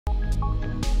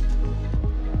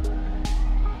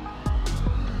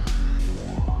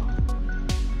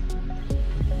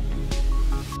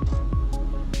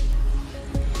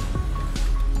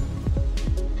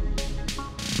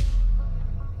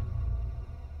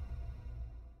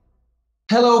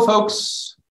Hello,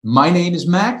 folks. My name is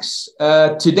Max.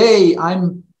 Today,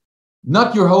 I'm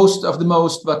not your host of the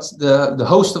most, but the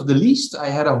host of the least. I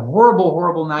had a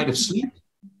horrible night of sleep.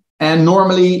 And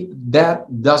normally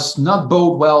that does not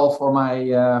bode well for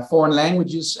my foreign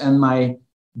languages and my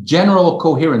general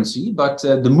coherency. But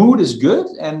the mood is good,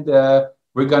 and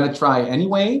we're going to try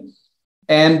anyway.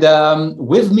 And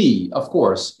with me, of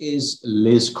course, is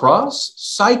Liz Cross,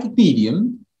 psychic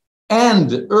medium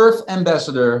and Earth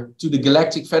ambassador to the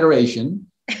Galactic Federation.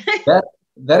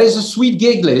 That is a sweet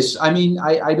gig, Liz. I mean,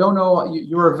 I don't know.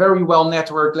 You're a very well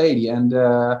networked lady, and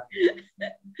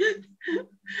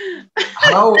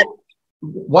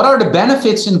what are the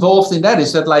benefits involved in that?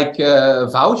 Is that like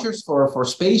vouchers for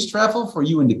space travel for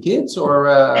you and the kids, or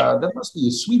that must be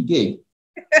a sweet gig?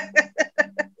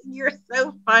 You're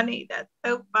so funny. That's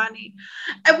so funny.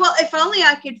 Well, if only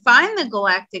I could find the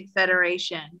Galactic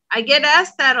Federation. I get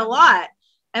asked that a lot.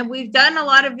 And we've done a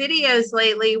lot of videos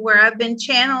lately where I've been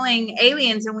channeling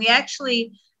aliens. And we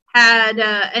actually had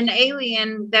an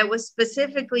alien that was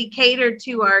specifically catered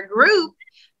to our group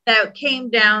that came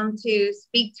down to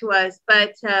speak to us.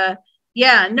 But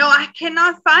yeah, no, I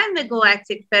cannot find the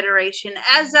Galactic Federation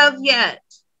as of yet.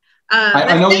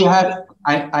 I know you have.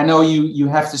 I know you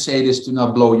have to say this to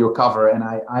not blow your cover, and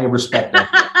I respect that.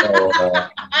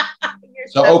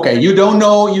 So okay, you don't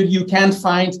know, you can't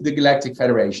find the Galactic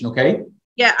Federation, okay?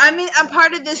 Yeah, I mean, I'm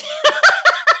part of this,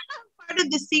 part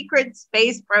of the secret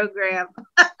space program.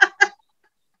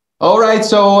 All right,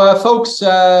 so folks,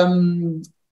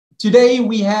 today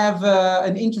we have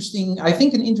an interesting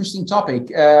topic.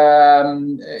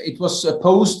 It was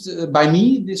posed by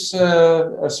me,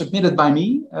 submitted by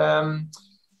me.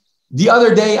 The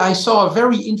other day, I saw a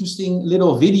very interesting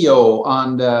little video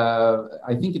on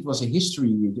I think it was a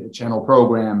History Channel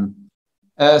program.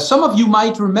 Some of you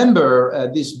might remember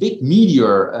this big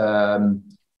meteor,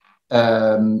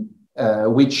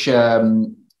 which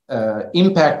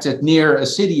impacted near a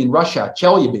city in Russia,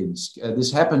 Chelyabinsk.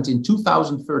 This happened in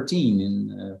 2013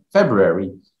 in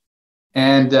February.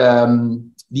 And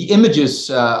the images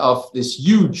of this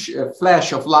huge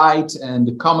flash of light and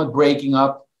the comet breaking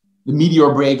up, the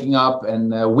meteor breaking up,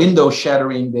 and windows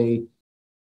shattering,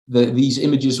 these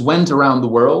images went around the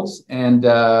world. And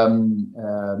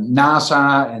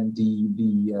NASA and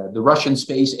the Russian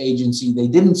Space Agency, they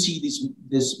didn't see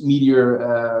this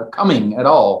meteor coming at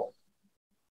all.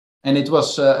 And it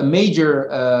was a major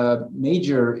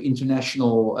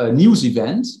international news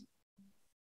event.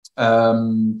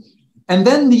 And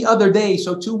then the other day,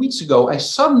 so 2 weeks ago, I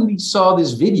suddenly saw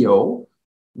this video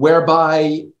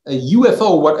whereby a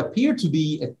UFO, what appeared to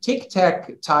be a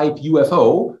tic-tac type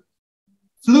UFO,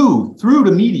 flew through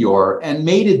the meteor and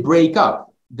made it break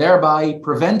up, thereby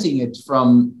preventing it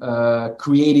from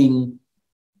creating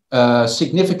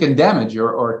significant damage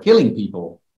or killing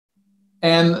people.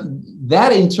 And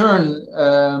that in turn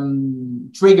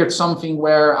triggered something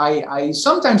where I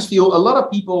sometimes feel a lot of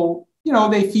people,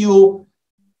 they feel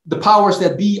the powers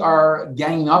that be are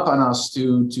ganging up on us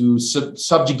to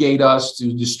subjugate us,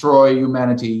 to destroy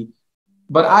humanity.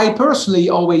 But I personally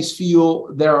always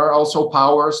feel there are also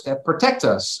powers that protect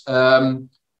us.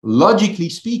 Logically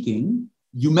speaking,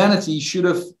 humanity should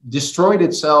have destroyed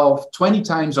itself 20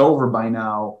 times over by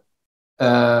now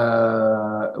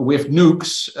with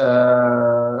nukes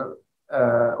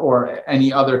or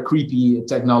any other creepy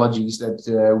technologies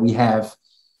that we have.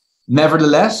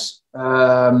 Nevertheless,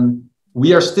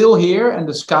 we are still here, and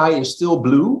the sky is still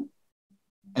blue,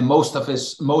 and most of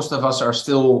us are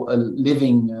still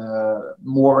living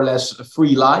more or less a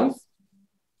free life.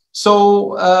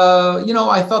 So,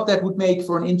 I thought that would make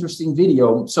for an interesting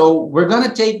video. So we're going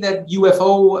to take that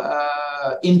UFO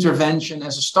intervention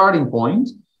as a starting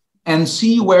point and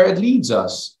see where it leads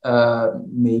us.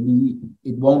 Maybe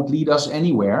it won't lead us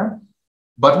anywhere,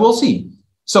 but we'll see.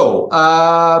 So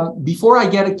before I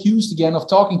get accused again of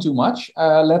talking too much,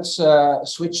 let's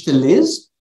switch to Liz.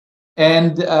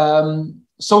 And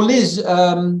so Liz,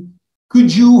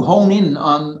 could you hone in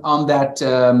on that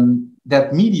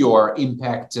meteor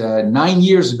impact 9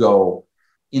 years ago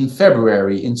in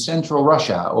February in central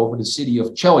Russia over the city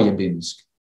of Chelyabinsk?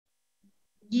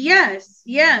 Yes,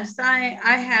 I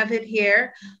have it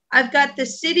here. I've got the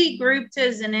city grouped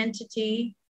as an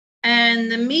entity, and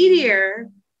the meteor,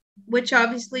 which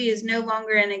obviously is no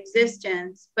longer in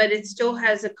existence, but it still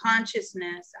has a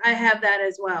consciousness. I have that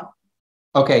as well.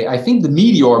 Okay, I think the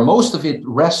meteor, most of it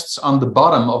rests on the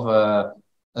bottom of a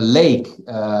lake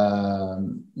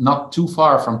not too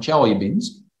far from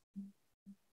Chelyabinsk.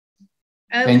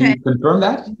 Okay. Can you confirm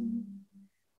that?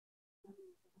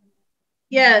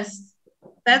 Yes,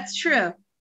 that's true.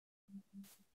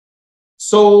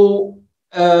 So,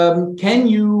 can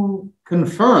you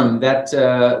confirm that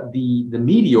the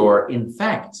meteor, in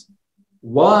fact,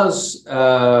 was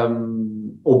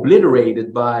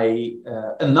obliterated by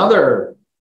another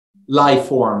life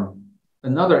form,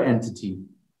 another entity?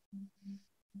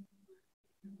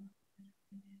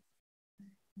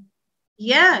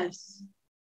 Yes.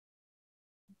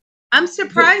 I'm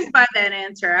surprised by that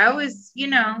answer. I was,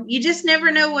 you just never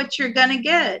know what you're going to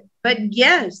get. But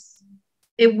yes,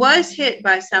 it was hit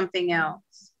by something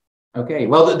else. Okay,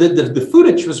 well, the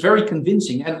footage was very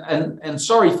convincing. And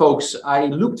sorry, folks, I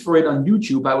looked for it on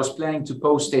YouTube. I was planning to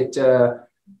post it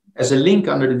as a link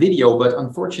under the video, but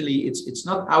unfortunately, it's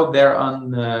not out there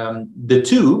on the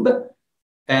tube.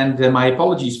 And my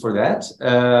apologies for that.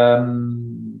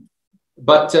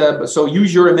 But so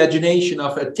use your imagination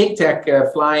of a tic tac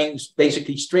flying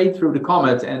basically straight through the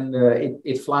comet, and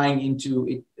it flying into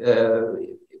it,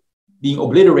 being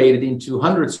obliterated into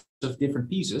hundreds of different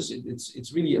pieces.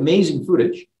 It's really amazing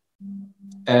footage.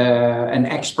 And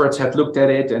experts had looked at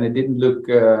it, and it didn't look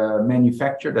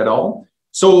manufactured at all.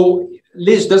 So,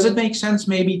 Liz, does it make sense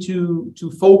maybe to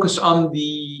focus on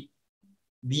the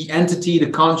entity,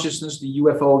 the consciousness, the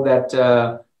UFO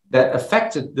that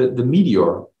affected the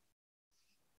meteor?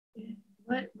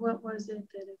 What was it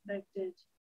that affected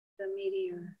the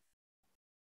meteor?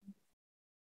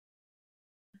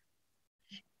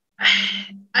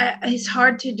 It's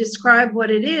hard to describe what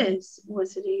it is.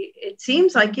 It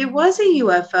seems like it was a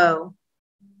UFO.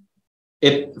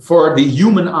 For the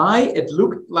human eye, it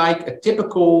looked like a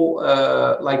typical,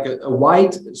 like a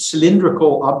white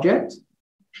cylindrical object.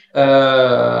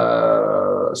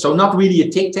 So not really a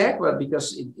tic tac, but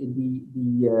because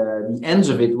the ends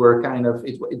of it were kind of,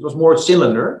 it was more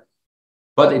cylinder,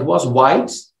 but it was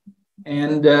white.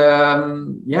 And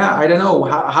yeah, I don't know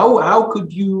how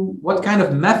could you, what kind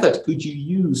of method could you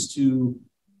use to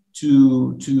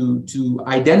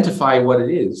identify what it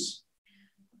is?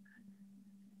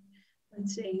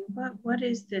 Let's see, what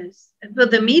is this? Well,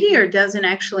 the meteor doesn't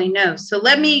actually know. So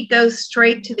let me go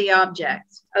straight to the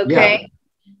object. Okay. Yeah.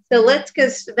 So let's go.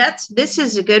 This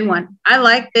is a good one. I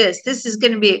like this. This is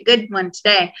going to be a good one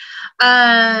today.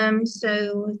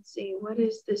 So let's see. What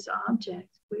is this object?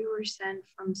 We were sent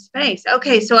from space.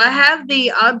 Okay. So I have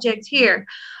the object here.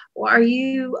 Well, are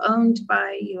you owned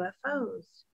by UFOs?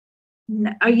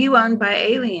 Are you owned by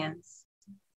aliens?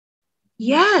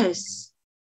 Yes.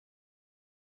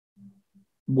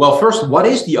 Well, first, what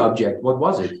is the object? What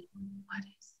was it? What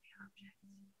is the object?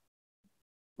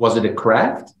 Was it a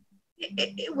craft?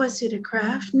 Was it a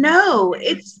craft? No,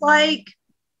 it's like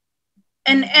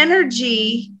an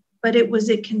energy, but was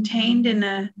it contained in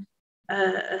a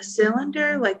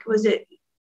cylinder? Like, was it?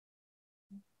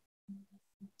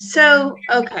 So,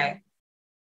 okay.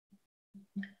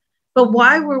 But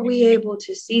why were we able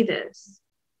to see this?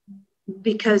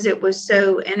 Because it was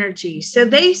so energy. So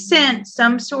they sent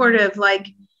some sort of like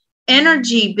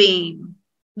energy beam.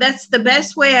 That's the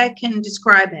best way I can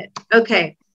describe it.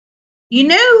 Okay. You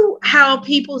know how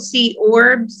people see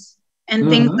orbs and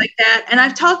things like that? And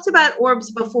I've talked about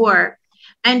orbs before.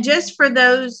 And just for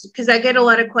those, because I get a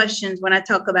lot of questions when I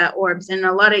talk about orbs and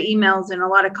a lot of emails and a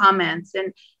lot of comments.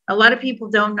 And a lot of people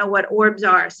don't know what orbs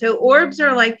are. So orbs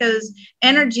are like those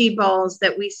energy balls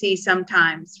that we see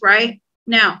sometimes, right?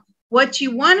 Now, what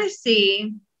you want to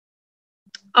see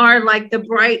are like the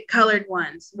bright colored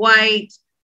ones, white,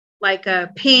 like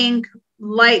a pink,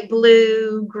 light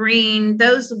blue, green,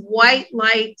 those white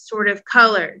light sort of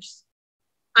colors.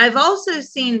 I've also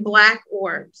seen black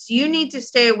orbs. You need to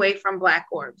stay away from black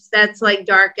orbs. That's like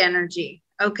dark energy.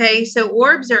 Okay. So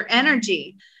orbs are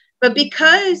energy, but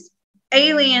because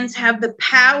aliens have the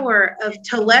power of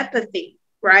telepathy,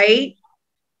 right?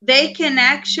 They can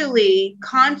actually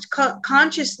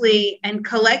consciously and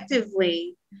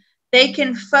collectively, they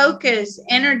can focus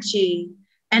energy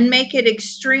and make it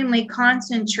extremely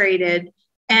concentrated.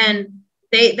 And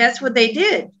that's what they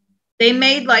did. They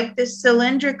made like this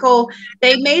cylindrical,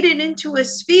 they made it into a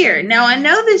sphere. Now, I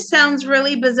know this sounds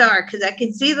really bizarre because I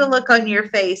can see the look on your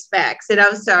face, Max, and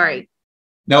I'm sorry.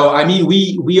 No, I mean,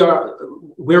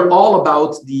 we're all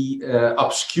about the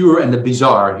obscure and the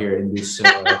bizarre here in this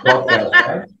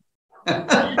podcast,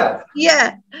 right?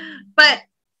 Yeah, but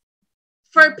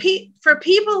for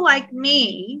people like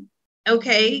me,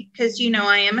 okay, because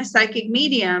I am a psychic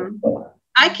medium,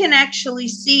 I can actually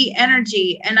see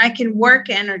energy, and I can work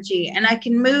energy, and I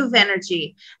can move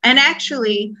energy. And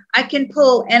actually, I can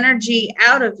pull energy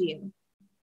out of you.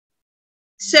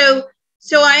 So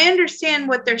I understand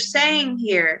what they're saying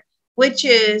here, which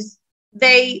is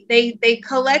they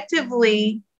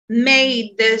collectively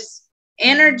made this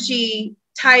energy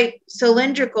type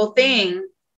cylindrical thing,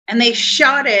 and they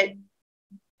shot it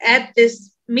at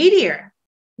this meteor.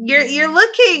 You're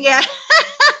looking at.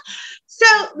 So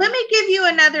let me give you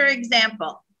another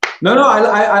example. No,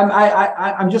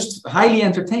 I'm just highly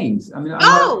entertained. I mean, I'm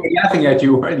not laughing at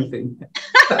you or anything.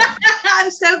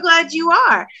 I'm so glad you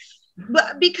are.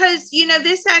 But because,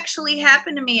 this actually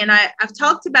happened to me, and I've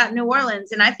talked about New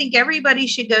Orleans, and I think everybody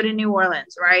should go to New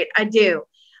Orleans, right? I do.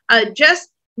 Just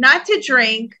not to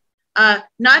drink,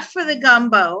 not for the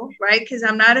gumbo, right? Because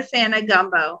I'm not a fan of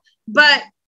gumbo, but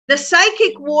the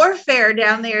psychic warfare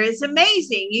down there is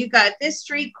amazing. You got this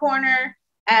street corner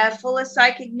full of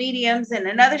psychic mediums, and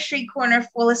another street corner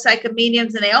full of psychic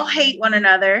mediums, and they all hate one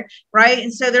another, right?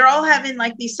 And so they're all having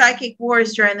like these psychic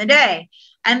wars during the day.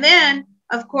 And then,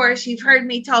 of course, you've heard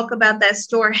me talk about that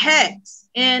store Hex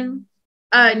in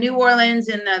New Orleans,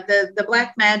 and the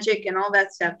black magic and all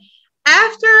that stuff.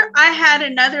 After I had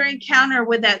another encounter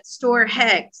with that store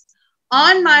Hex,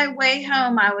 on my way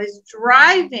home, I was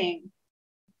driving,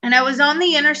 and I was on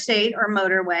the interstate or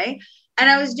motorway, and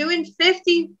I was doing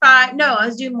 55. No, I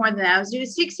was doing more than that. I was doing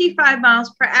 65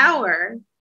 miles per hour.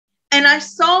 And I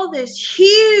saw this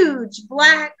huge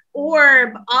black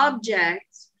orb object,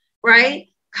 right,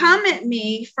 come at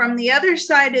me from the other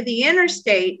side of the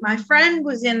interstate. My friend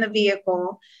was in the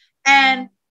vehicle. And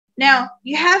now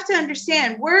you have to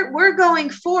understand, we're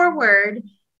going forward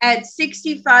at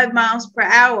 65 miles per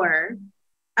hour.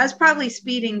 I was probably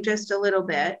speeding just a little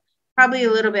bit. Probably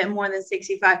a little bit more than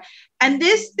 65. And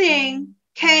this thing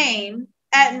came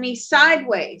at me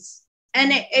sideways,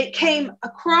 and it came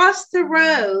across the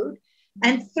road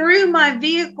and through my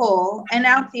vehicle and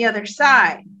out the other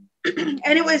side. And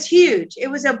it was huge. It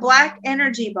was a black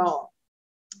energy ball.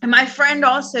 And my friend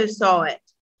also saw it.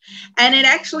 And it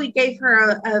actually gave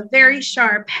her a very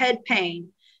sharp head pain.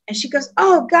 And she goes,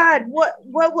 "Oh God, what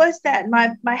was that?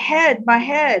 My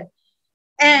head.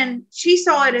 And she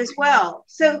saw it as well.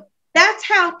 So that's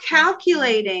how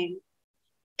calculating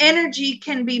energy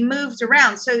can be moved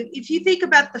around. So if you think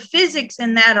about the physics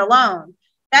in that alone,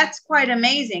 that's quite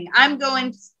amazing. I'm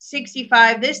going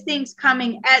 65. This thing's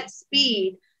coming at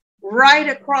speed right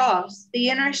across the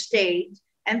interstate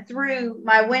and through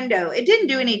my window. It didn't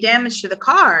do any damage to the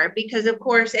car because, of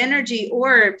course, energy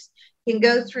orbs can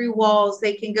go through walls.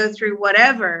 They can go through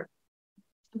whatever.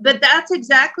 But that's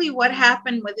exactly what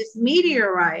happened with this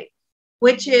meteorite,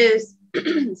 which is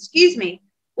excuse me,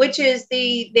 which is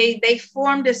they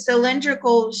formed a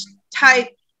cylindrical type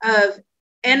of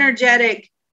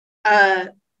energetic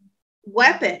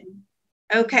weapon,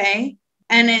 okay,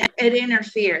 and it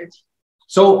interfered.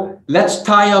 So let's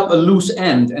tie up a loose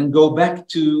end and go back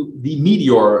to the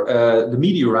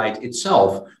meteorite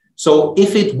itself. So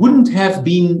if it wouldn't have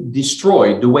been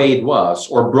destroyed the way it was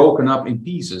or broken up in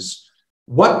pieces,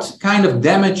 what kind of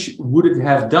damage would it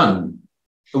have done?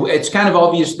 It's kind of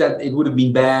obvious that it would have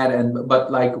been bad,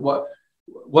 but like, what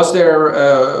was there?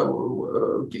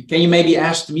 Can you maybe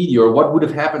ask the meteor what would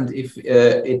have happened if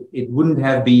it wouldn't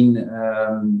have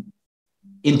been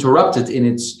interrupted in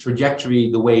its trajectory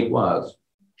the way it was?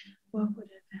 What would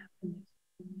have happened?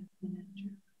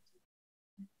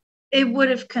 It would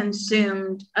have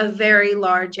consumed a very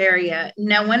large area.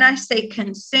 Now, when I say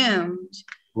consumed,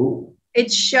 Ooh.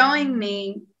 It's showing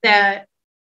me that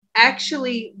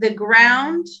actually the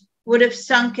ground would have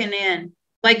sunken in.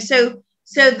 Like, so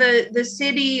the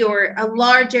city or a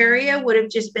large area would have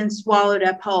just been swallowed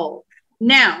up whole.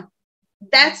 Now,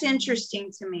 that's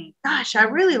interesting to me. Gosh, I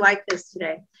really like this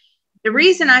today. The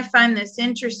reason I find this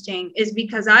interesting is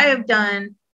because I have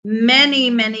done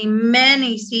many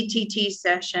CTT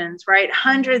sessions, right?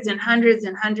 Hundreds and hundreds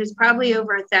and hundreds, probably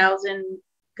over 1,000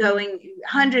 going,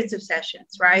 hundreds of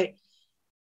sessions, right?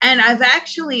 And I've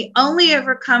actually only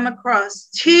ever come across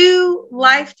 2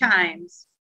 lifetimes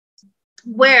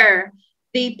where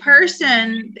the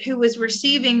person who was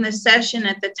receiving the session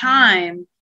at the time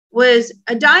was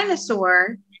a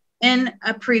dinosaur in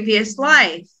a previous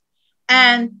life.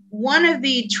 And one of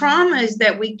the traumas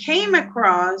that we came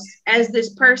across as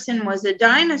this person was a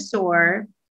dinosaur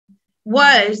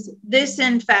was this,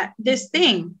 in fact, this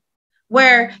thing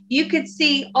where you could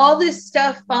see all this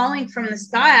stuff falling from the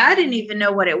sky. I didn't even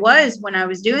know what it was when I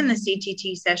was doing the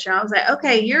CTT session. I was like,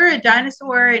 okay, you're a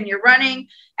dinosaur and you're running.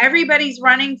 Everybody's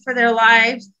running for their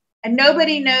lives. and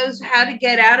nobody knows how to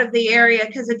get out of the area.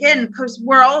 Because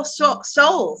we're all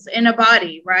souls in a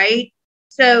body, right?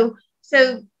 So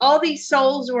all these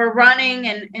souls were running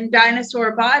in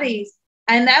dinosaur bodies.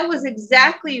 And that was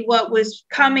exactly what was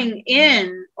coming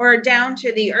in or down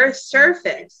to the Earth's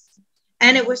surface.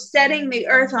 And it was setting the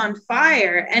Earth on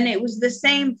fire. And it was the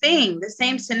same thing, the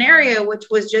same scenario, which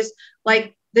was just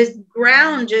like this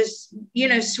ground just,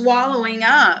 swallowing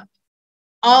up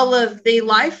all of the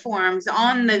life forms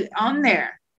on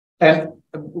there. And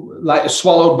like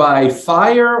swallowed by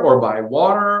fire or by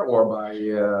water or by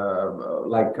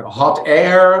like hot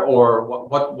air, or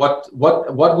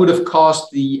what would have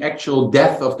caused the actual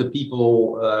death of the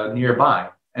people nearby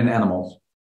and animals?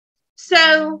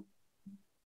 So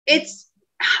it's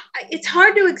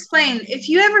hard to explain. If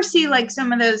you ever see like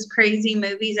some of those crazy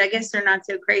movies, I guess they're not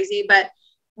so crazy, but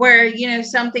where,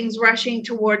 something's rushing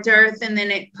towards Earth and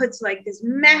then it puts like this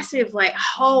massive like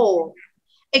hole.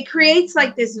 It creates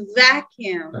like this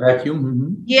vacuum. A vacuum?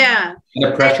 Mm-hmm. Yeah. And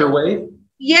a pressure wave?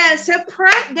 Yes.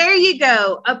 There you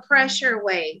go. A pressure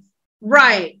wave.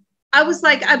 Right. I was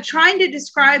like, I'm trying to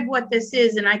describe what this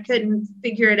is and I couldn't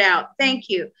figure it out. Thank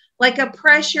you. Like a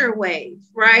pressure wave,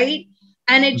 right?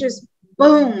 And it just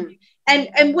boom.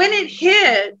 And when it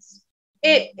hits,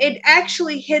 it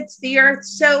actually hits the Earth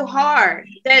so hard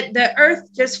that the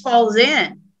Earth just falls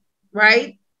in,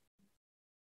 right?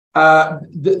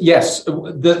 Yes,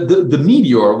 the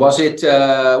meteor, was it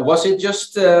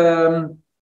just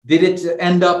did it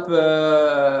end up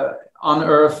on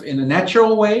Earth in a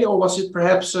natural way, or was it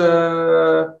perhaps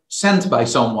sent by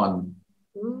someone?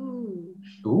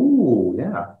 Ooh,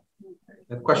 yeah.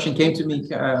 That question came to me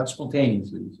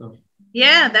spontaneously. So.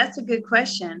 Yeah, that's a good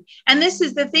question. And this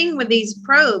is the thing with these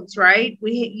probes, right?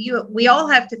 We all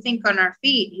have to think on our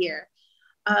feet here.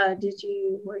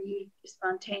 Were you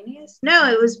spontaneous? No,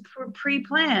 it was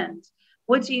pre-planned.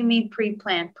 What do you mean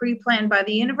pre-planned? Pre-planned by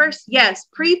the universe? Yes,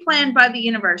 pre-planned by the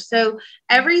universe. So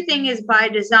everything is by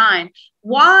design.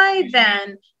 Why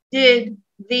then did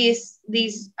these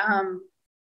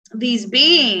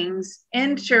beings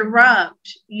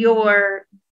interrupt your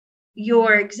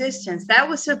existence? That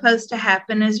was supposed to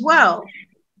happen as well.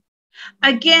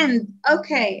 Again,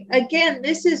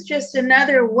 this is just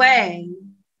another way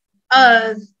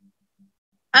of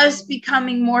us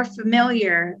becoming more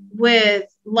familiar with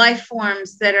life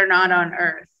forms that are not on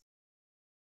Earth.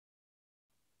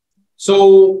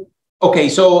 So, okay,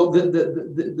 so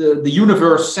the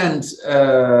universe sent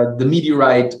the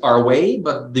meteorite our way,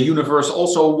 but the universe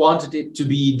also wanted it to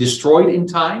be destroyed in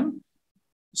time.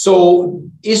 So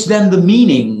is then the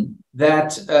meaning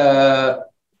that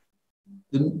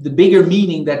the bigger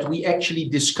meaning that we actually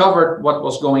discovered what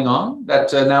was going on,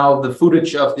 that now the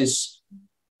footage of this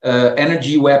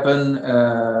energy weapon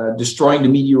destroying the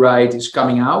meteorite is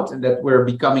coming out, and that we're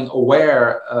becoming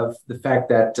aware of the fact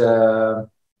that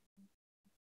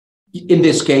in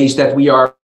this case that we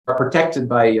are protected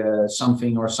by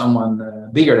something or someone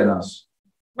bigger than us.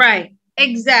 Right.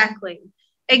 Exactly.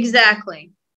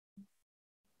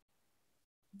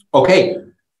 Okay.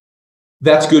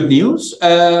 That's good news.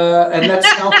 And let's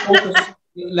now focus.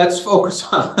 Let's focus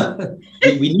on.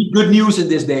 We need good news in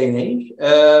this day and age.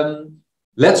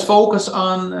 Let's focus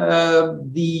on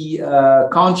the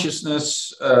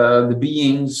consciousness, the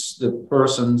beings, the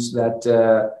persons that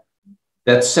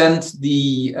sent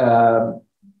the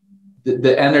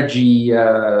energy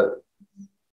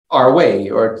our way,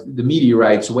 or the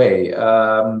meteorite's way.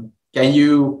 Can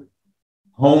you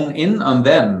hone in on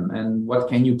them, and what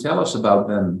can you tell us about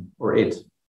them or it?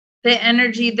 The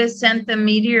energy that sent the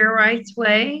meteorite's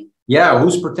way? Yeah,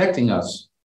 who's protecting us?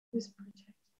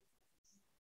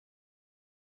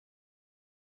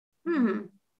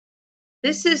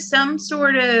 This is some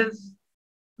sort of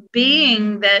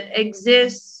being that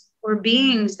exists, or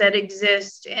beings that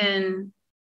exist in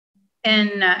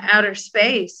outer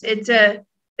space.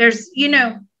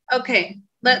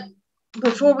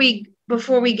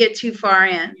 Before we get too far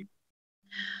in,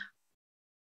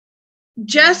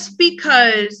 just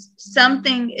because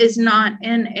something is not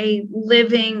in a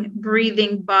living,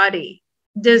 breathing body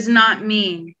does not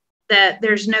mean that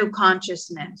there's no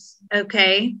consciousness,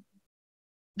 okay?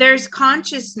 There's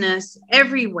consciousness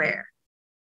everywhere,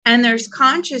 and there's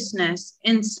consciousness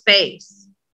in space,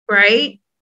 right?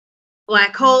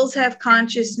 Black holes have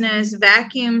consciousness,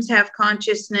 vacuums have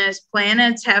consciousness,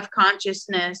 planets have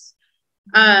consciousness.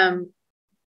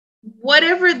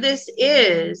 Whatever this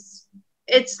is,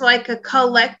 it's like a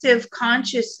collective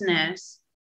consciousness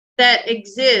that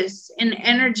exists in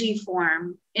energy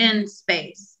form in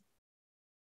space.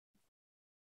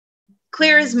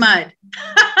 Clear as mud.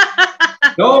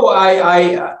 No,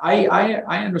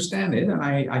 I understand it, and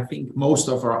I think most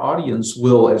of our audience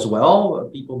will as well.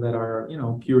 People that are, you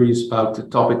know, curious about the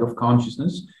topic of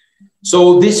consciousness.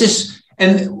 So this is,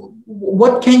 and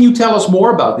what can you tell us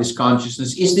more about this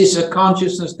consciousness? Is this a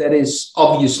consciousness that is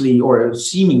obviously or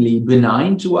seemingly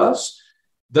benign to us?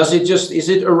 Does it just, is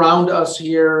it around us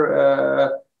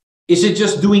here? Is it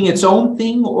just doing its own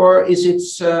thing, or is it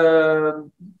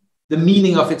the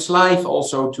meaning of its life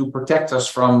also to protect us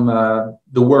from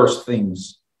the worst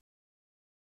things?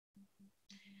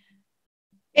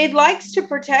 It likes to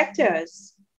protect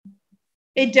us.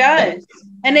 It does.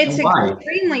 And it's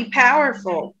extremely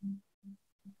powerful.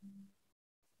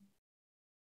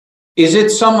 Is it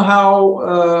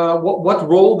somehow, what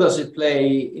role does it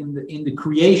play in the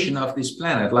creation of this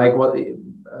planet? Like what,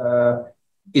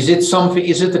 is it something,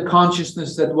 is it a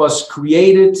consciousness that was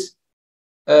created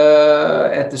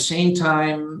at the same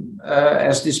time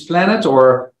as this planet,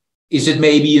 or is it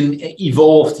maybe an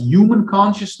evolved human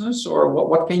consciousness, or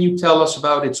what can you tell us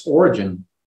about its origin?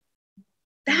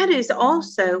 That is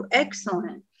also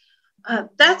excellent.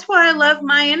 That's why I love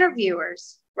my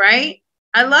interviewers, right?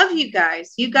 I love you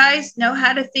guys. You guys know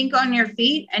how to think on your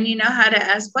feet, and you know how to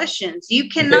ask questions. You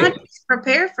cannot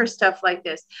prepare for stuff like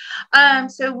this.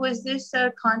 So was this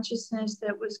a consciousness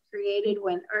that was created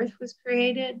when Earth was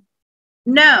created?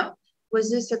 No.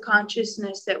 Was this a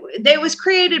consciousness that was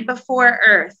created before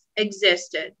Earth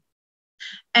existed?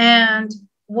 And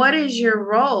what is your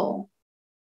role?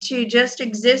 To just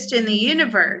exist in the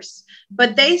universe.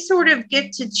 But they sort of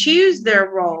get to choose their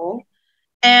role.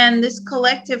 And this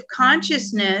collective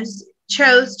consciousness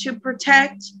chose to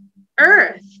protect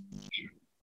Earth.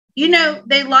 You know,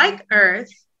 they like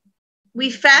Earth. We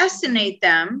fascinate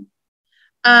them.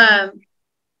 And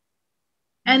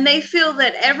they feel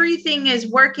that everything is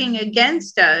working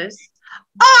against us.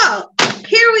 Oh,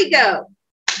 here we go.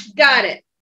 Got it.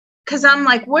 Because I'm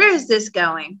like, where is this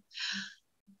going?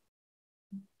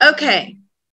 Okay.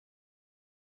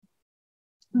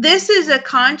 This is a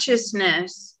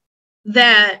consciousness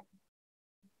that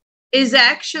is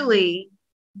actually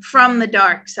from the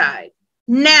dark side.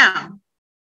 Now,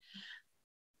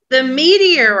 the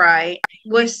meteorite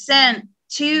was sent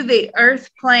to the Earth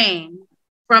plane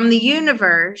from the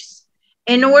universe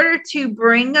in order to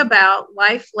bring about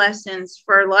life lessons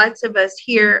for lots of us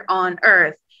here on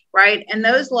Earth, right? And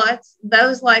those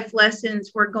life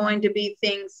lessons were going to be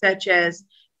things such as,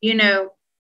 you know,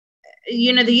 the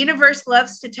universe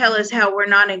loves to tell us how we're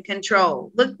not in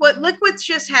control. Look what's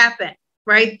just happened,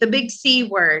 right? The big C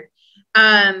word.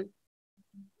 That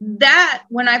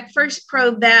when I first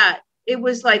probed that, it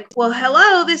was like, well,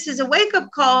 hello, this is a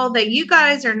wake-up call that you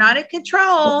guys are not in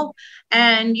control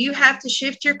and you have to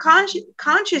shift your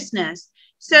consciousness.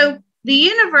 So the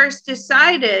universe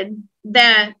decided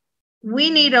that we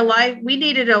needed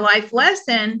a life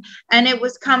lesson, and it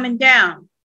was coming down.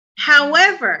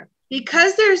 However,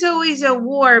 because there's always a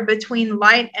war between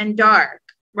light and dark,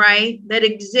 right, that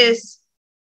exists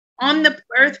on the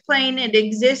Earth plane, it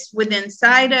exists within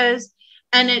inside us,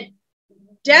 and it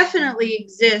definitely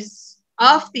exists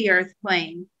off the Earth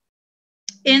plane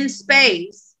in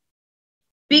space.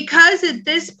 Because at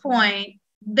this point,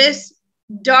 this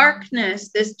darkness,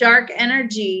 this dark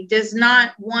energy does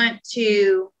not want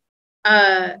to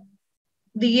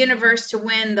the universe to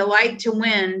win, the light to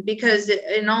win, because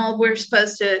in all we're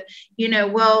supposed to, you know,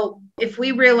 well, if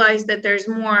we realize that there's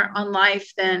more on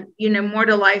life than, you know, more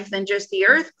to life than just the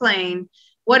Earth plane,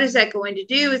 what is that going to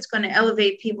do? It's going to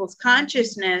elevate people's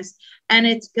consciousness, and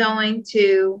it's going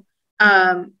to,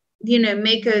 you know,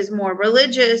 make us more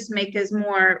religious, make us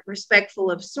more respectful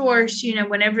of source, you know,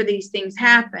 whenever these things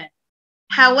happen.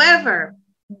 However,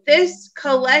 this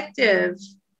collective,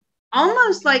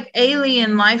 almost like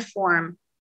alien life form,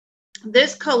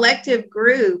 this collective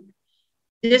group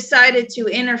decided to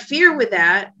interfere with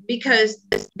that because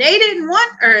they didn't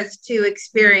want Earth to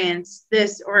experience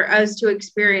this, or us to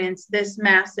experience this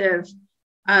massive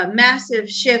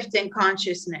shift in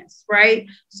consciousness, right?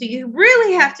 So you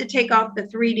really have to take off the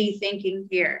 3D thinking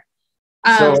here.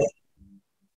 So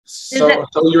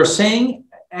you're saying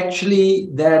actually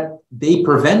that they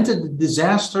prevented the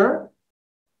disaster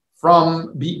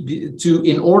from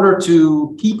in order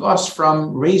to keep us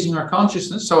from raising our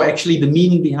consciousness. So actually the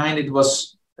meaning behind it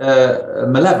was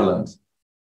malevolent.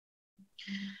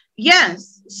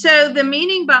 Yes. So the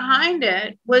meaning behind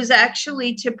it was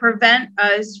actually to prevent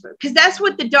us, because that's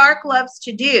what the dark loves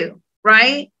to do,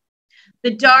 right?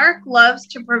 The dark loves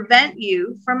to prevent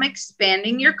you from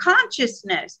expanding your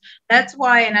consciousness. That's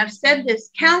why, and I've said this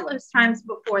countless times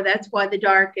before, that's why the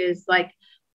dark is like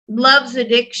loves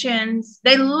addictions.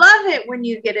 They love it when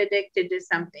you get addicted to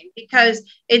something because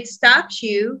it stops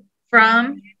you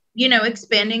from,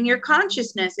 expanding your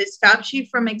consciousness. It stops you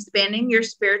from expanding your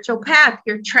spiritual path.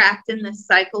 You're trapped in this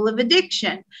cycle of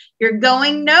addiction. You're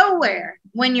going nowhere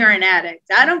when you're an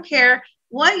addict. I don't care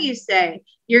what you say,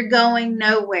 you're going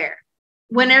nowhere.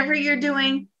 Whenever you're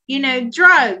doing,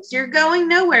 drugs, you're going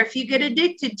nowhere. If you get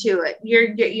addicted to it,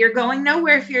 you're going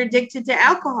nowhere. If you're addicted to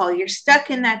alcohol, you're stuck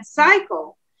in that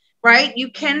cycle, right?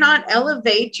 You cannot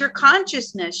elevate your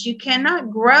consciousness. You cannot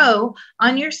grow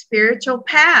on your spiritual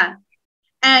path.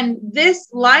 And this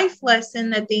life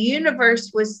lesson that the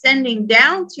universe was sending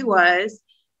down to us,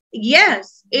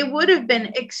 yes, it would have been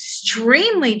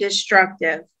extremely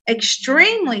destructive,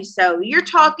 extremely so. You're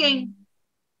talking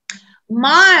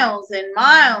miles and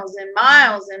miles and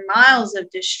miles and miles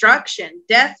of destruction,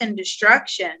 death and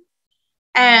destruction.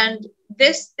 And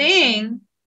this thing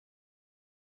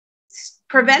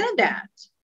prevented that.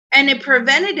 And it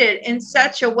prevented it in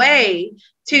such a way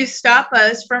to stop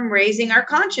us from raising our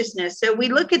consciousness. So we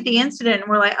look at the incident and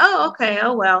we're like, oh, okay,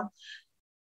 oh, well,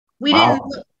 we didn't,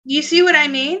 you see what I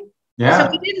mean? Yeah.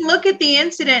 So we didn't look at the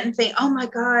incident and think, oh my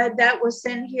God, that was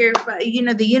sent here. But,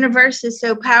 the universe is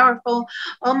so powerful.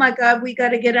 Oh my God, we got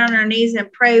to get on our knees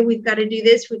and pray. We've got to do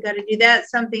this. We've got to do that.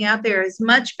 Something out there is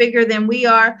much bigger than we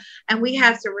are. And we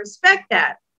have to respect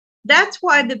that. That's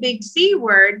why the big C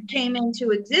word came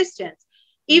into existence.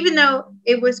 Even though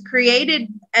it was created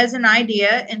as an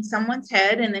idea in someone's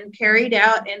head and then carried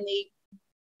out in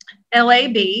the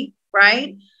LAB,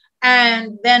 right?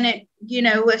 And then it,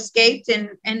 escaped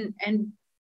and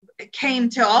came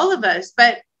to all of us.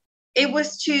 But it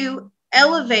was to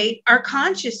elevate our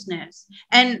consciousness.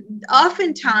 And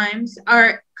oftentimes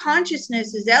our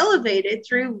consciousness is elevated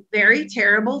through very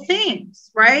terrible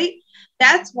things, right?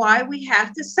 That's why we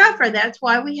have to suffer. That's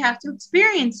why we have to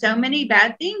experience so many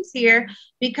bad things here,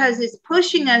 because it's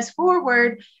pushing us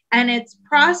forward and it's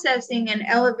processing and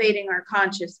elevating our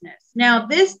consciousness. Now,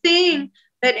 this thing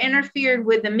that interfered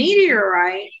with the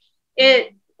meteorite,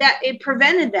 it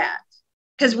prevented that,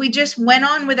 because we just went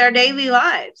on with our daily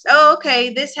lives. Oh,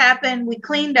 okay, this happened. We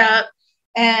cleaned up.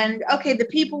 And okay, the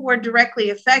people were directly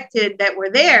affected that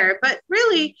were there, but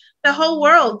really the whole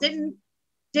world didn't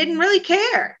really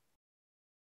care.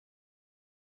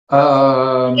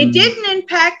 It didn't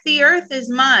impact the earth as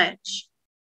much.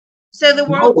 So the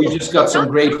world. No, we just got some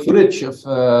great footage of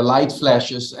light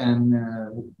flashes, and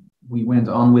we went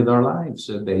on with our lives,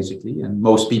 basically. And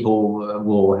most people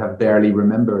will have barely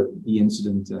remembered the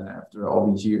incident after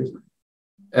all these years.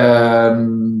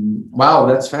 Wow,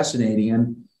 that's fascinating.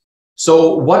 And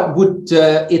so what would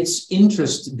its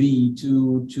interest be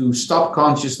to stop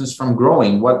consciousness from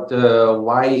growing?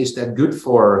 Why is that good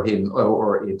for him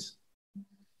or it?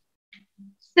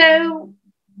 So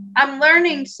I'm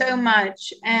learning so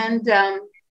much, and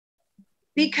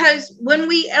because when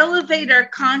we elevate our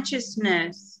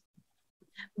consciousness,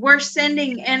 we're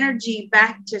sending energy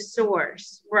back to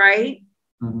source, right?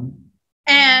 Mm-hmm.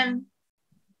 And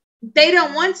they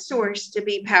don't want source to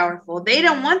be powerful. They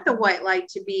don't want the white light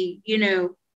to be,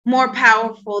 more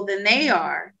powerful than they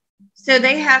are. So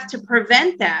they have to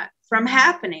prevent that from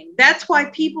happening. That's why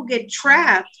people get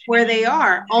trapped where they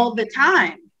are all the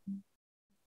time.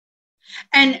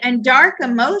 And dark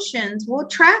emotions will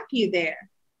trap you there.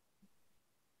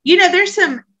 There's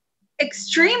some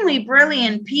extremely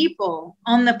brilliant people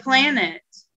on the planet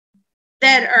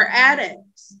that are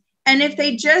addicts. And if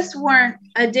they just weren't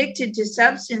addicted to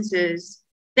substances,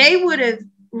 they would have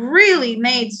really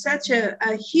made such a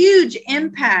huge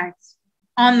impact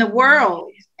on the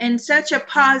world in such a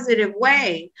positive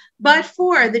way. But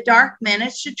for the dark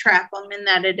managed to trap them in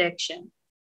that addiction.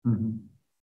 Mm-hmm.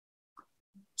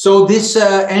 So this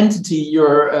entity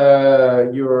you're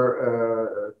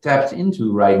tapped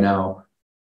into right now,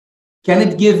 can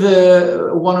it give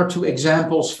one or two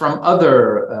examples from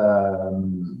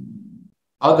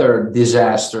other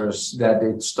disasters that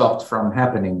it stopped from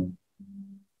happening?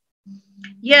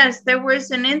 Yes, there was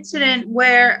an incident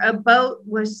where a boat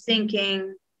was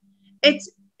sinking. It's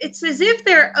as if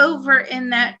they're over in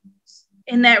that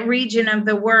region of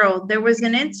the world. There was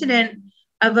an incident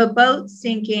of a boat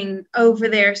sinking over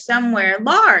there somewhere,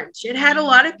 large. It had a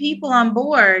lot of people on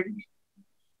board,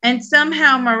 and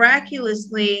somehow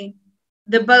miraculously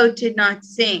the boat did not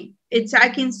sink. I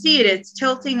can see it. It's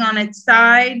tilting on its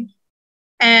side,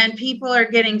 and people are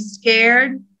getting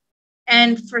scared.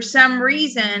 And for some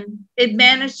reason, it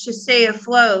managed to stay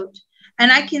afloat.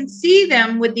 And I can see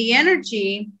them with the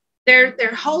energy.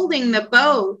 They're holding the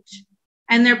boat,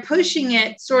 and they're pushing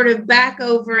it sort of back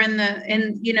over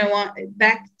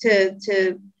back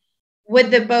to with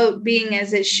the boat being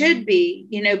as it should be,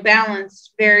 you know,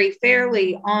 balanced very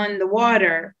fairly on the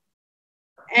water,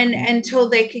 and until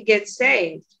they could get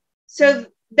saved. So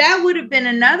that would have been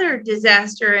another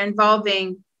disaster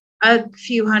involving a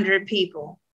few hundred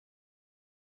people.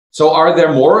 So are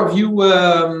there more of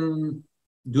you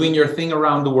doing your thing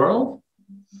around the world?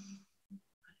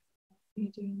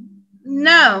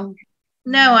 No,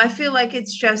 I feel like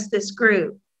it's just this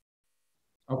group.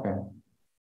 Okay.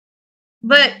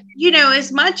 But, you know,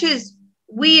 as much as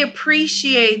we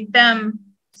appreciate them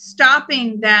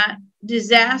stopping that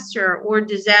disaster or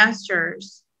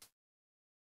disasters,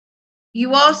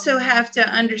 you also have to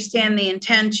understand the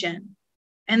intention,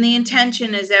 and the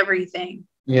intention is everything.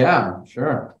 Yeah,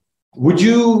 sure. Would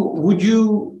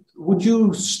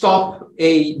you stop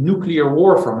a nuclear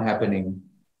war from happening?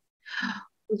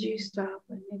 Would you stop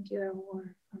a nuclear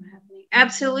war from happening?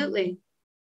 Absolutely.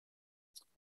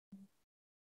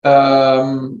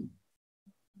 And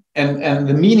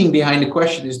the meaning behind the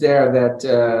question is there that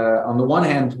on the one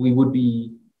hand, we would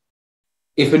be,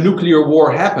 if a nuclear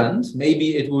war happened,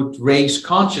 maybe it would raise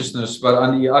consciousness, but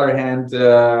on the other hand,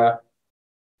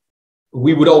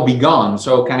 we would all be gone.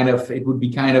 So kind of, it would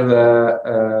be kind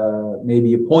of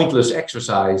maybe a pointless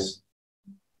exercise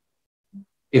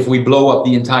if we blow up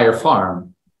the entire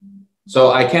farm.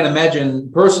 So I can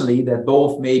imagine personally that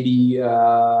both maybe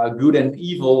good and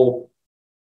evil,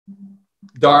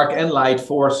 dark and light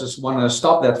forces want to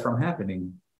stop that from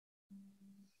happening.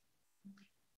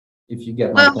 If you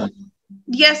get my point.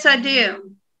 Yes, I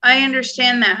do. I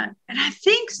understand that. And I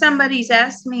think somebody's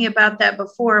asked me about that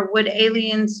before. Would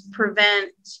aliens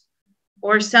prevent,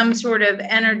 or some sort of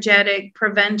energetic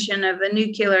prevention of a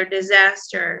nuclear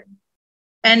disaster?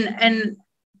 And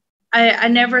I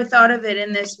never thought of it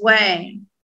in this way,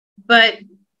 but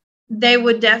they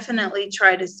would definitely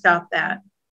try to stop that.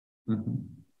 Mm-hmm.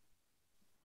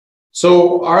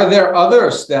 So are there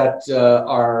others that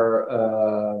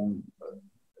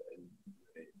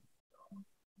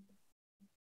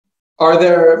are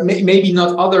there maybe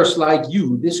not others like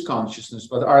you, this consciousness,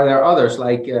 but are there others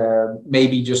like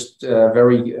maybe just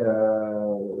very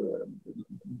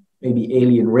maybe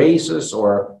alien races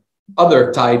or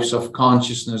other types of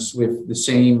consciousness with the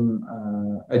same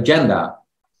agenda,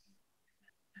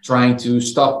 trying to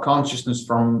stop consciousness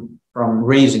from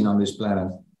raising on this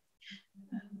planet?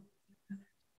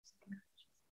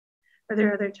 Are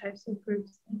there other types of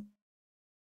groups?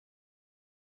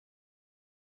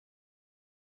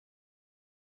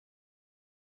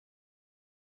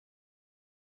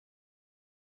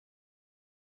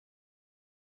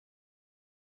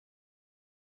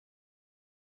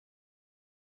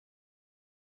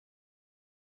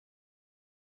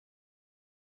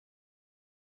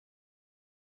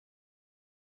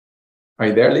 Are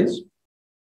you there, Liz?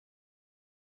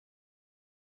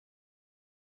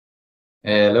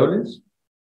 Hello, Liz.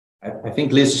 I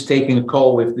think Liz is taking a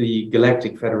call with the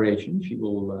Galactic Federation. She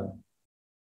will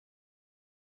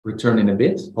return in a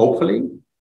bit, hopefully.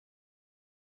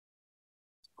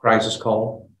 Crisis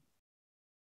call.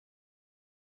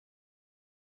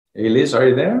 Hey, Liz, are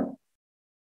you there?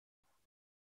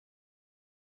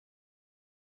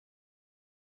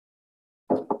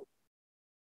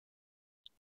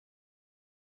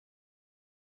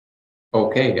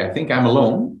 Okay, I think I'm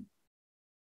alone.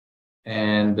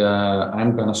 And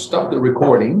I'm going to stop the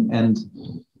recording, and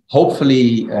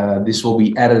hopefully this will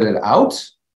be edited out.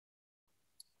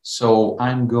 So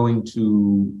I'm going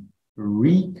to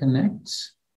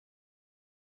reconnect.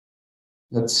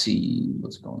 Let's see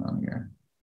what's going on here.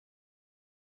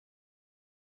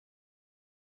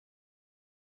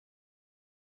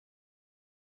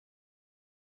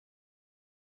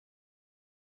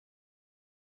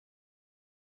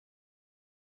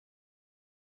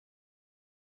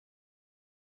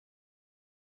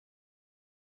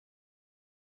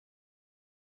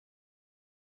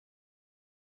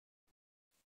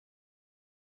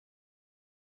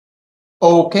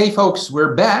 Okay, folks,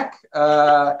 we're back,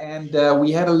 and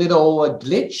we had a little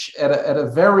glitch at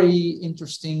a very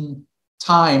interesting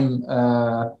time.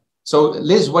 So,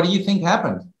 Liz, what do you think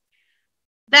happened?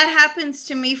 That happens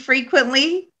to me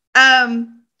frequently.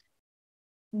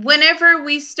 Whenever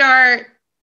we start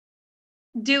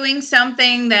doing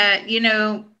something that, you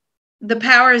know, the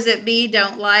powers that be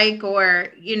don't like, or,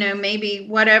 you know, maybe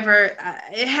whatever,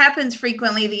 it happens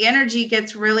frequently. The energy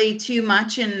gets really too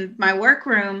much in my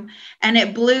workroom, and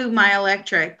it blew my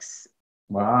electrics.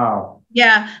 Wow.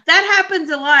 Yeah, that happens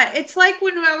a lot. It's like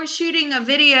when I was shooting a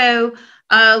video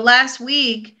last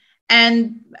week,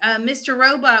 and Mr.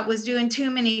 Robot was doing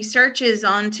too many searches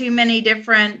on too many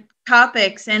different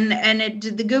topics, and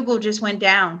the Google just went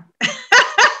down.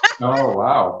 Oh,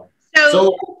 wow. So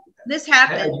So this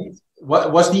happened.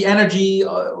 what was the energy?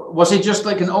 Was it just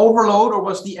like an overload, or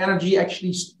was the energy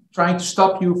actually trying to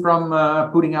stop you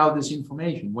from putting out this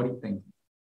information? What do you think?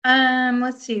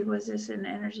 Let's see, was this an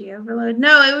energy overload?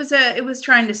 No, it was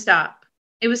trying to stop.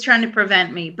 It was trying to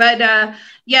prevent me. But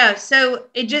yeah, so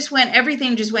it just went,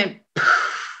 everything just went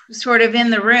sort of in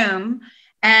the room,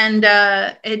 and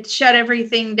it shut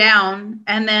everything down.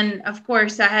 And then of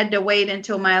course I had to wait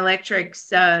until my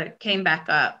electrics came back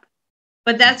up.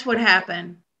 But that's what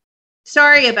happened.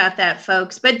 Sorry about that,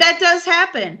 folks, but that does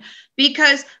happen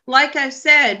because, like I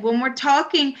said, when we're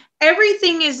talking,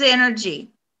 everything is energy.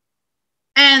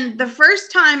 And the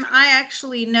first time I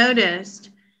actually noticed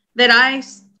that I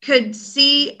could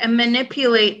see and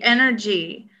manipulate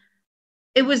energy,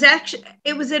 it was at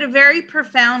a very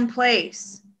profound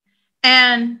place.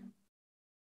 And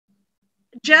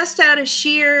just out of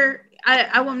sheer,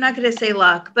 I'm not going to say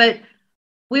luck, but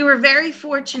we were very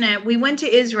fortunate. We went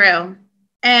to Israel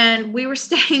and we were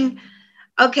staying.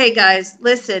 Okay, guys,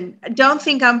 listen, don't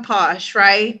think I'm posh,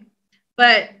 right?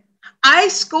 But I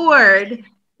scored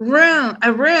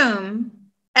a room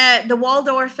at the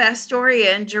Waldorf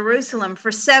Astoria in Jerusalem for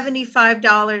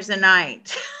 $75 a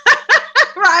night.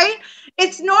 Right?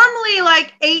 It's normally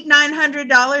like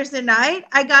 $800-900 a night.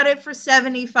 I got it for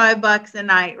 $75 a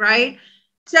night, right?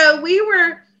 So we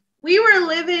were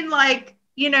living like,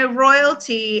 you know,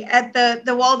 royalty at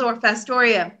the Waldorf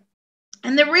Astoria.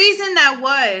 And the reason that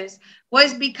was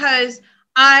because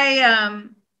I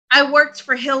worked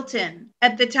for Hilton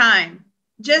at the time.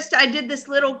 I did this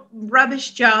little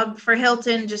rubbish job for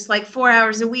Hilton, just like 4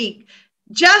 hours a week,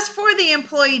 just for the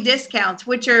employee discounts,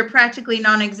 which are practically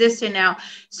non-existent now.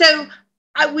 So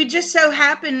we just so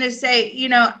happened to say, you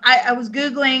know, I was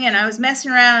Googling and I was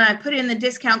messing around and I put in the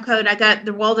discount code. I got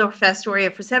the Waldorf Astoria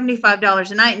for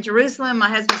 $75 a night in Jerusalem. My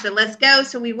husband said, let's go.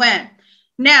 So we went.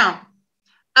 Now,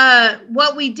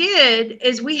 what we did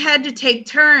is we had to take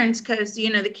turns because,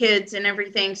 you know, the kids and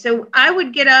everything. So I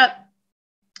would get up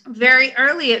very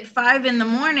early at 5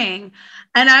 a.m.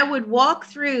 and I would walk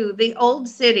through the old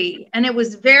city, and it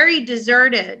was very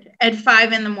deserted at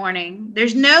 5 a.m.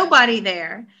 There's nobody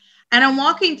there. And I'm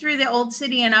walking through the old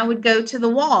city and I would go to the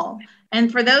wall.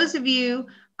 And for those of you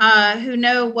who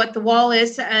know what the wall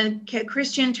is,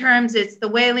 Christian terms, it's the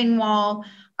Wailing Wall,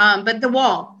 but the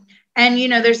wall. And, you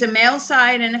know, there's a male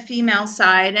side and a female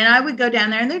side. And I would go down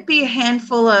there and there'd be a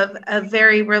handful of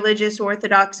very religious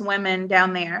Orthodox women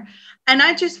down there. And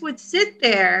I just would sit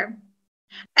there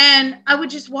and I would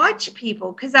just watch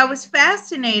people because I was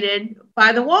fascinated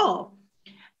by the wall.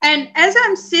 And as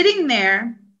I'm sitting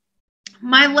there,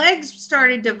 my legs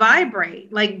started to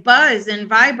vibrate, like buzz and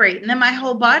vibrate. And then my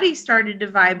whole body started to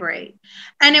vibrate.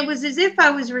 And it was as if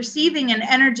I was receiving an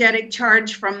energetic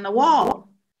charge from the wall.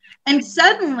 And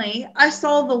suddenly I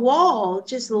saw the wall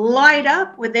just light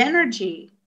up with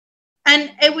energy.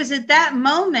 And it was at that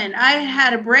moment I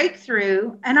had a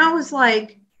breakthrough and I was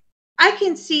like, I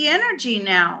can see energy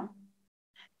now.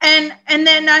 And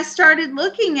then I started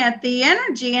looking at the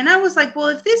energy and I was like, well,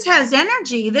 if this has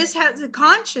energy, this has a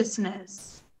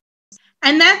consciousness.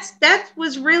 And that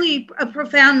was really a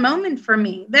profound moment for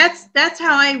me. That's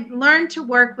how I learned to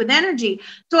work with energy.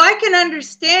 So I can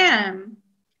understand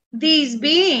these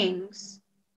beings.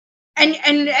 And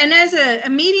as a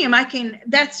medium, I can,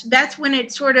 that's when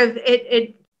it sort of,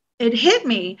 it hit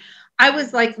me. I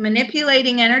was like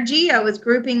manipulating energy. I was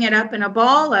grouping it up in a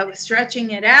ball. I was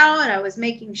stretching it out. I was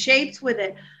making shapes with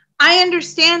it. I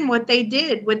understand what they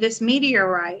did with this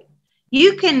meteorite.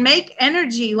 You can make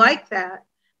energy like that,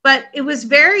 but it was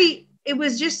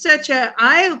just such an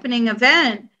eye-opening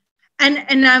event.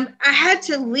 And I had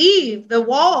to leave the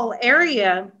wall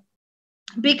area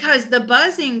because the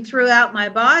buzzing throughout my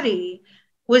body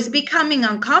was becoming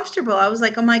uncomfortable. I was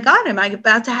like, oh my God, am I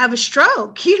about to have a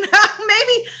stroke? You know,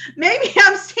 maybe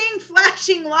I'm seeing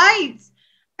flashing lights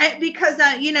because,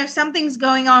 you know, something's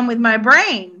going on with my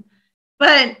brain.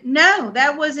 But no,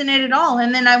 that wasn't it at all.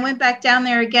 And then I went back down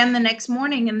there again the next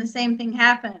morning and the same thing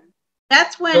happened.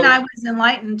 That's when I was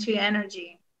enlightened to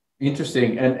energy.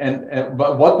 Interesting. And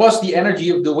but what was the energy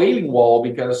of the Wailing Wall?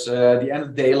 Because at the end of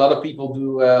the day, a lot of people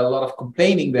do a lot of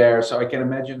complaining there. So I can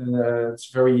imagine it's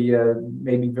very,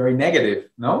 maybe very negative,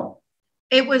 no?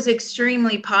 It was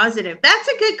extremely positive. That's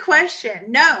a good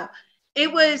question. No,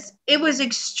 it was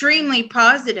extremely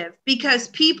positive because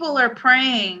people are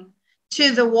praying to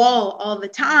the wall all the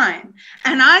time.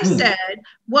 And I said,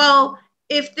 well,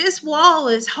 if this wall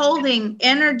is holding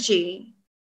energy,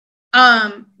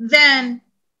 then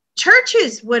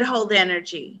churches would hold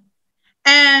energy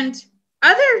and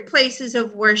other places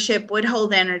of worship would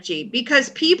hold energy because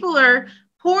people are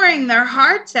pouring their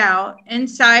hearts out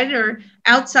inside or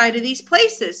outside of these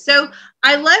places. So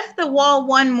I left the wall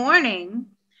one morning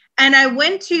and I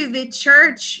went to the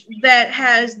church that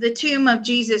has the tomb of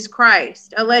Jesus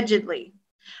Christ, allegedly.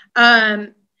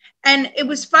 And it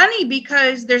was funny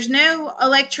because there's no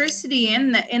electricity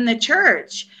in the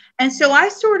church. And so I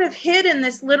sort of hid in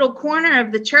this little corner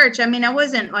of the church. I mean, I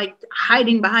wasn't like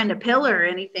hiding behind a pillar or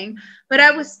anything, but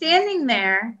I was standing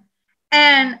there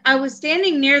and I was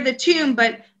standing near the tomb.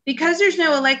 But because there's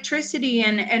no electricity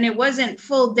and it wasn't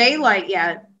full daylight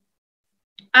yet,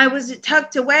 I was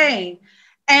tucked away.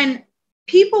 And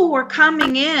people were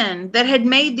coming in that had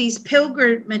made these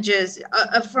pilgrimages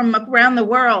from around the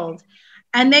world.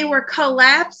 And they were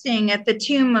collapsing at the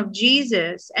tomb of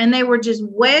Jesus, and they were just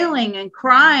wailing and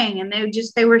crying, and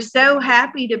they were so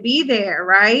happy to be there,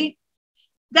 right?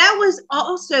 That was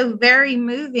also very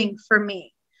moving for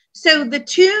me. So the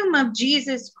tomb of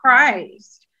Jesus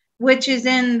Christ, which is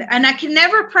in, and I can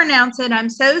never pronounce it, I'm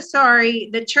so sorry,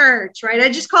 the church, right? I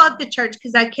just call it the church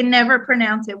because I can never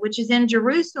pronounce it, which is in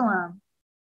Jerusalem,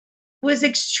 was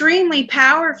extremely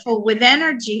powerful with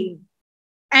energy.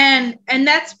 And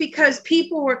that's because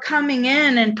people were coming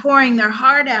in and pouring their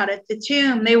heart out at the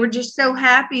tomb. They were just so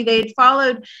happy. They'd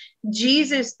followed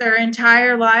Jesus their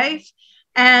entire life.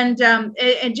 And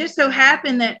it just so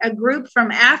happened that a group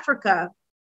from Africa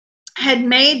had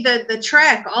made the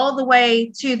trek all the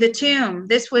way to the tomb.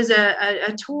 This was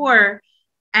a tour,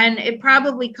 and it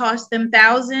probably cost them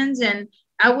thousands. And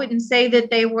I wouldn't say that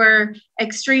they were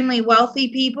extremely wealthy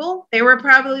people. They were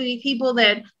probably people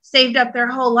that saved up their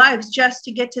whole lives just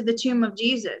to get to the tomb of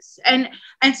Jesus. And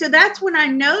so that's when I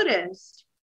noticed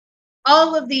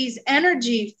all of these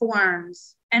energy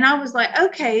forms. And I was like,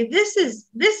 okay, this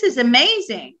is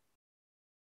amazing.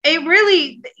 It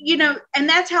really, and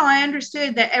that's how I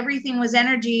understood that everything was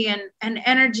energy, and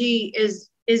energy is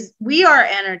we are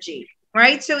energy,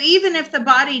 right? So even if the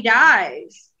body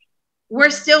dies, we're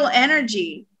still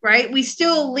energy, right? We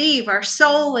still leave. Our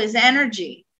soul is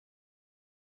energy.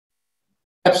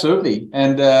 Absolutely.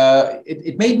 And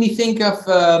it made me think of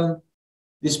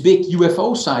this big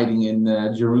UFO sighting in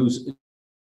Jerusalem,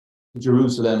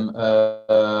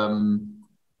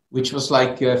 which was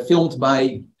like filmed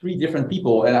by 3 different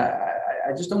people. And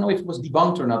I just don't know if it was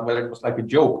debunked or not, whether it was like a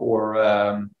joke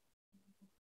or...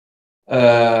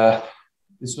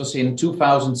 this was in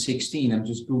 2016. I'm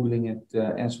just Googling it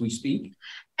as we speak.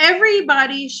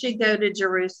 Everybody should go to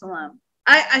Jerusalem.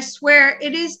 I swear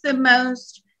it is the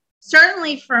most,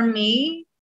 certainly for me,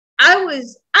 I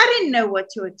didn't know what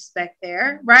to expect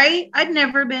there, right? I'd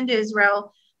never been to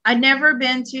Israel. I'd never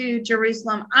been to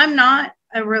Jerusalem. I'm not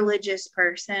a religious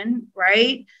person,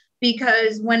 right?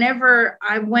 Because whenever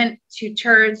I went to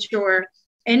church or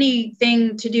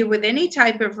anything to do with any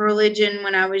type of religion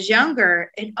when I was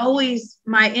younger, it always,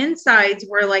 my insides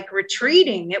were like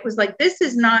retreating. It was like, this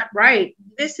is not right.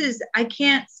 I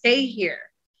can't stay here.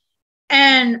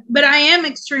 But I am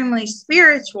extremely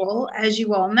spiritual, as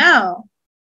you all know.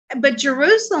 But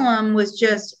Jerusalem was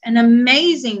just an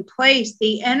amazing place.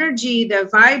 The energy, the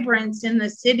vibrance in the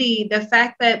city, the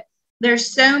fact that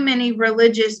there's so many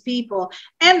religious people,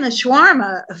 and the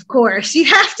shawarma, of course. You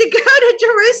have to go to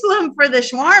Jerusalem for the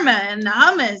shawarma and the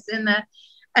hummus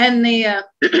and the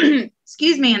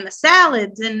excuse me, and the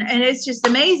salads, and it's just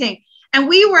amazing. And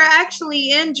we were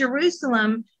actually in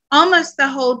Jerusalem almost the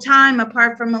whole time,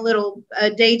 apart from a little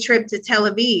day trip to Tel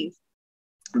Aviv.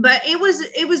 But it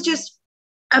was just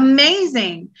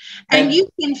amazing, and you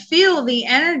can feel the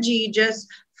energy just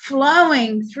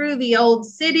flowing through the old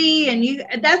city. And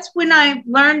that's when I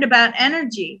learned about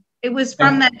energy. It was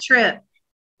from that trip.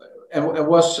 And it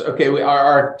was, okay,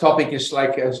 our topic is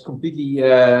like a completely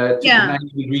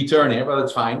 90-degree turn here, but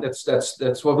that's fine.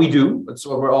 That's what we do. That's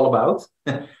what we're all about.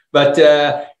 But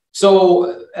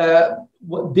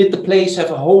did the place have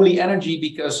a holy energy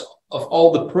because of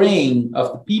all the praying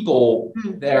of the people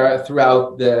there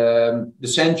throughout the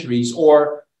centuries,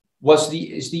 or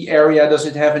is the area, does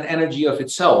it have an energy of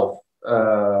itself,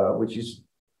 which is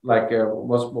like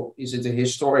is it a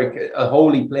historic, a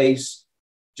holy place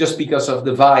just because of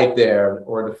the vibe there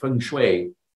or the feng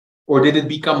shui, or did it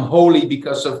become holy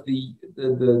because of the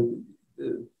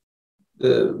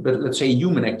but let's say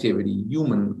human activity,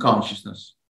 human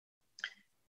consciousness?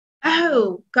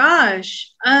 Oh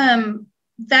gosh,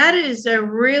 that is a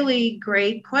really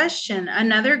great question.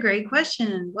 Another great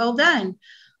question. Well done.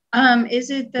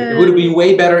 It would have been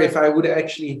way better if I would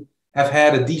actually have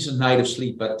had a decent night of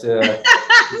sleep, but no,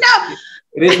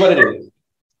 it is what it is.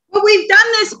 Well, we've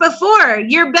done this before.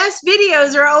 Your best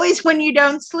videos are always when you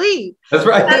don't sleep. That's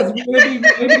right. Maybe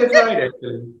that's right,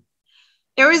 actually.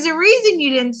 There was a reason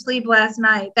you didn't sleep last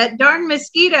night. That darn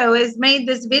mosquito has made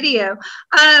this video.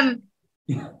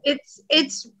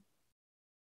 It's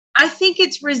I think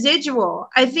it's residual.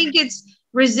 I think it's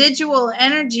residual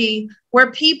energy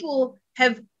where people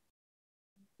have,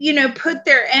 put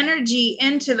their energy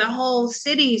into the whole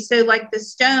city. So like the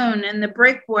stone and the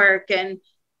brickwork, and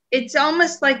it's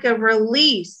almost like a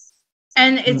release.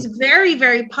 And it's very,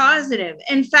 very positive.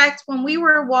 In fact, when we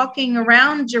were walking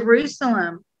around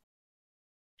Jerusalem,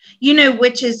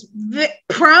 which is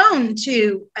prone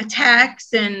to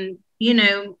attacks and,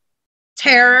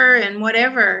 terror and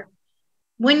whatever,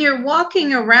 when you're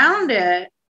walking around it,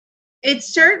 it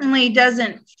certainly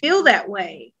doesn't feel that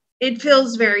way. It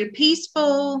feels very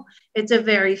peaceful. It's a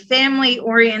very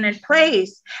family-oriented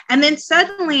place. And then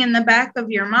suddenly in the back of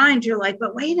your mind, you're like,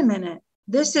 but wait a minute,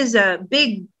 this is a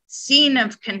big scene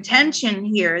of contention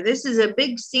here. This is a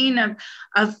big scene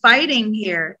of fighting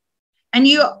here. And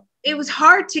it was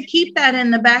hard to keep that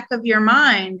in the back of your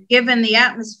mind, given the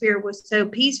atmosphere was so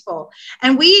peaceful.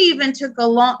 And we even took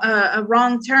a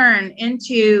wrong turn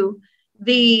into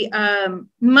the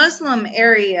Muslim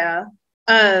area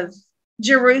of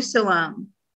Jerusalem,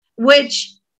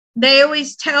 which they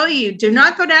always tell you, do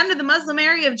not go down to the Muslim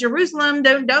area of Jerusalem.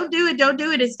 Don't do it. Don't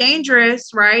do it. It's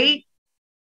dangerous, right?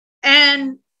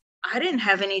 And I didn't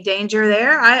have any danger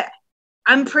there.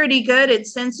 I'm pretty good at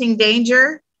sensing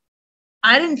danger.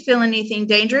 I didn't feel anything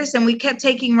dangerous, and we kept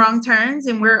taking wrong turns,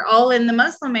 and we're all in the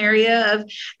Muslim area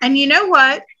and you know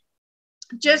what?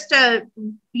 Just,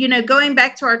 going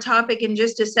back to our topic in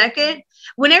just a second,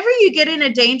 whenever you get in a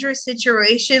dangerous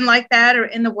situation like that or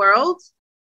in the world,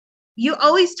 you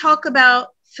always talk about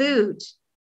food.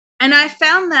 And I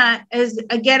found that as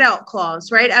a get out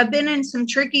clause, right? I've been in some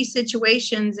tricky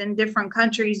situations in different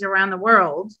countries around the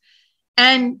world,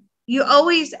 and you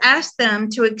always ask them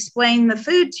to explain the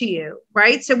food to you,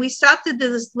 right? So we stopped at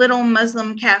this little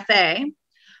Muslim cafe,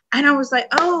 and I was like,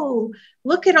 oh,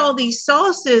 look at all these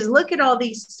sauces. Look at all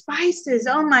these spices.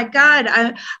 Oh my God.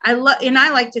 I love, and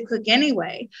I like to cook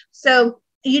anyway. So,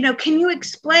 can you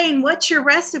explain what's your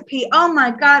recipe? Oh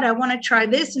my God, I want to try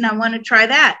this and I want to try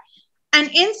that. And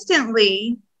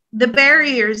instantly the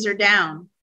barriers are down,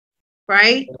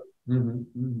 right? Yeah.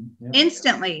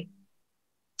 Instantly.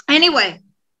 Anyway,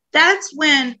 that's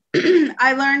when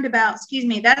I learned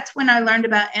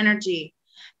about energy.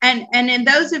 And in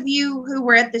those of you who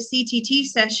were at the CTT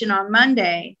session on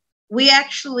Monday, we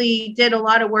actually did a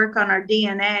lot of work on our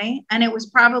DNA, and it was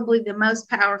probably the most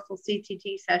powerful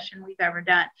CTT session we've ever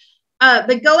done.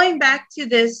 But going back to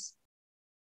this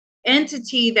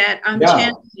entity that I'm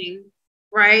channeling,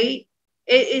 right?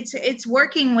 It's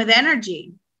working with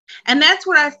energy. And that's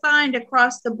what I find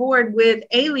across the board with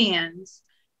aliens,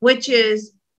 which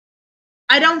is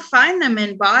I don't find them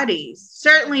in bodies,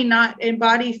 certainly not in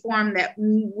body form that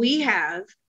we have,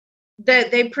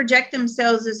 that they project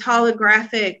themselves as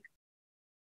holographic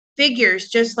figures,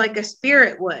 just like a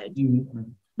spirit would,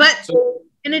 but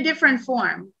in a different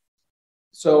form.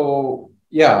 So,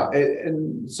 yeah.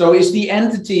 And so is the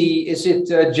entity, is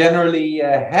it generally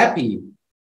happy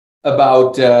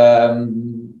about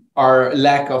our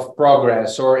lack of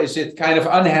progress, or is it kind of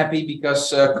unhappy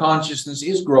because consciousness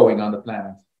is growing on the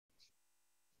planet?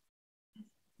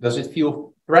 Does it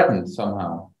feel threatened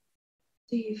somehow?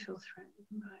 Do you feel threatened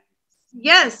by it?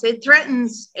 Yes, it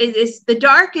threatens. The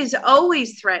dark is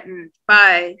always threatened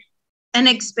by an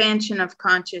expansion of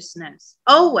consciousness,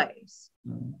 always.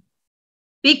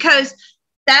 Because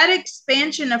that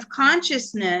expansion of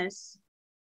consciousness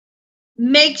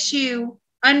makes you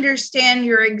understand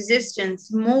your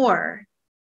existence more.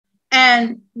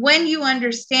 And when you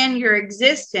understand your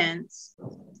existence,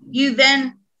 you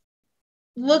then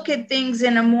look at things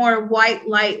in a more white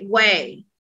light way.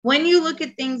 When you look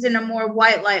at things in a more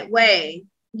white light way,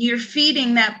 you're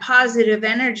feeding that positive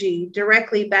energy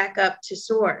directly back up to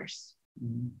source.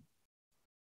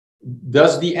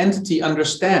 Does the entity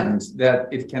understand that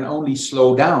it can only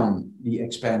slow down the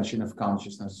expansion of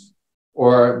consciousness?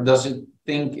 Or does it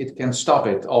think it can stop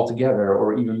it altogether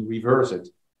or even reverse it?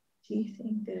 Do you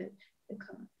think that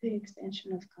the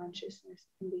expansion of consciousness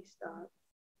can be stopped?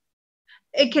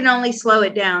 It can only slow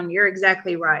it down. You're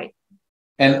exactly right.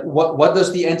 And what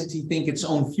does the entity think its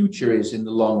own future is in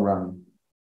the long run?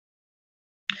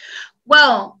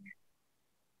 Well,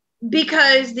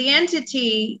 because the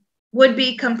entity would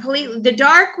be the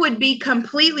dark would be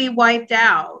completely wiped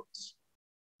out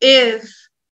if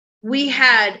we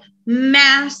had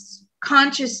mass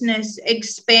consciousness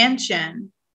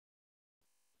expansion.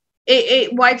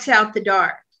 It wipes out the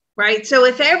dark. Right. So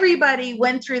if everybody on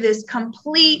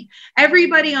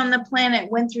the planet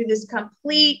went through this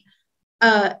complete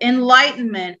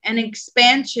enlightenment and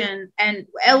expansion and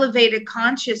elevated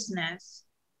consciousness,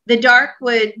 the dark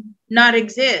would not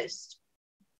exist.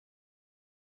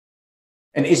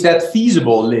 And is that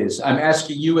feasible, Liz? I'm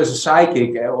asking you as a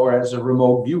psychic or as a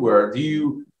remote viewer. Do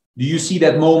you see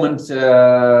that moment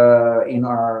in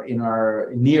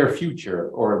our near future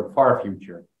or far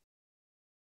future?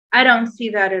 I don't see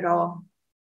that at all.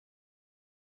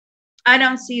 I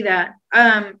don't see that.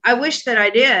 I wish that I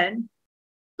did,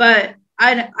 but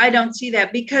I don't see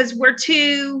that because we're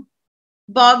too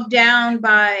bogged down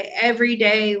by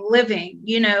everyday living.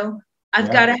 You know,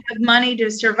 I've got to have money to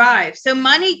survive. So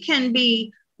money can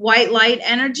be white light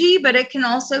energy, but it can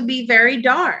also be very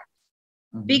dark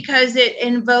because it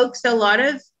invokes a lot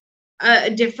of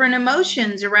different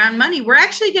emotions around money. We're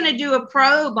actually going to do a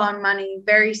probe on money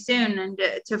very soon and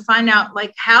to find out,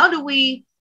 like, how do we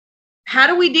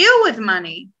deal with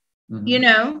money? You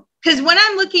know, because when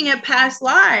I'm looking at past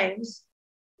lives,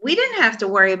 we didn't have to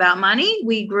worry about money.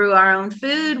 We grew our own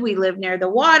food. We lived near the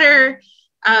water.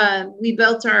 We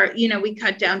built our, you know, we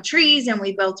cut down trees and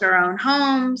we built our own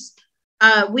homes.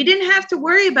 We didn't have to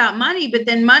worry about money, but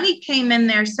then money came in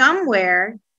there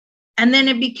somewhere. And then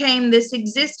it became this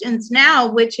existence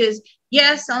now, which is,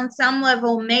 yes, on some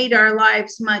level made our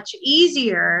lives much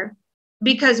easier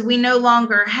because we no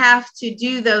longer have to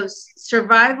do those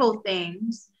survival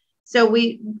things. So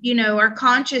we, you know, our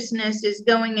consciousness is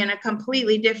going in a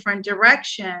completely different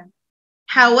direction.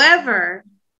 However,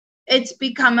 it's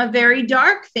become a very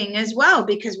dark thing as well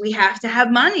because we have to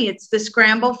have money. It's the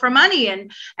scramble for money,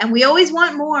 and we always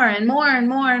want more and more and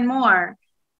more and more.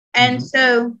 And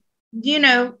so, you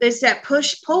know, there's that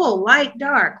push pull, light,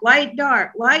 dark, light,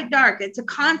 dark, light, dark. It's a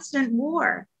constant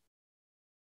war.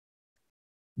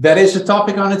 That is a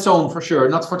topic on its own for sure.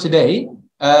 Not for today.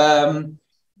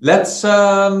 Let's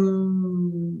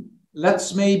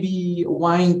maybe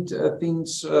wind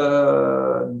things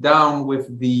down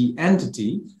with the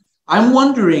entity. I'm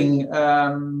wondering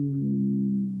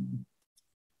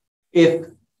if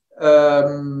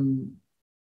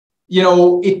you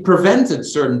know, it prevented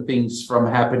certain things from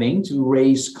happening to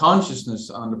raise consciousness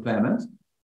on the planet.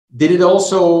 Did it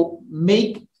also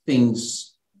make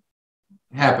things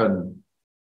happen?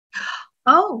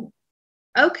 Oh,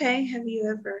 okay. Have you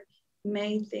ever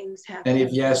made things happen? And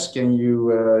if yes, can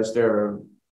you, is there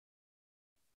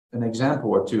an example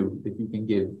or two that you can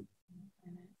give?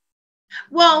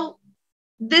 Well,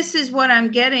 this is what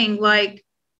I'm getting, like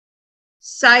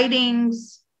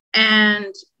sightings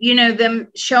and, you know, them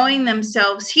showing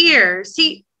themselves here.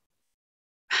 See,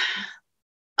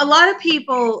 a lot of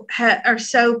people are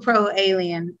so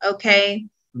pro-alien, okay?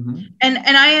 And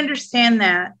I understand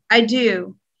that. I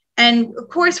do. And of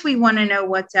course we want to know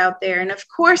what's out there. And of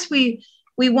course we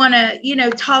want to, you know,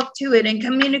 talk to it and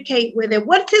communicate with it.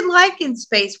 What's it like in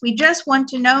space? We just want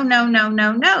to know,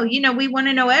 no. You know, we want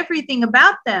to know everything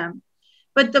about them.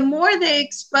 But the more they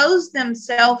expose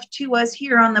themselves to us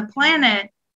here on the planet,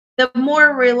 the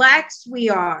more relaxed we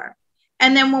are.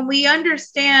 And then when we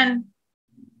understand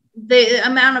the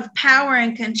amount of power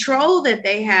and control that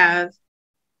they have,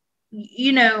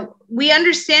 you know, we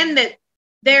understand that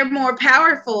they're more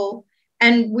powerful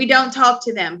and we don't talk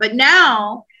to them. But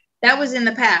now, that was in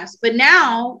the past. But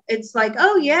now it's like,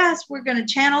 oh, yes, we're going to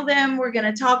channel them. We're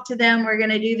going to talk to them. We're going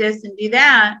to do this and do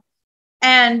that.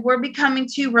 And we're becoming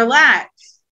too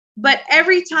relaxed. But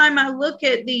every time I look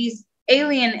at these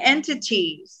alien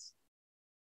entities,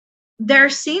 they're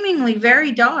seemingly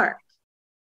very dark.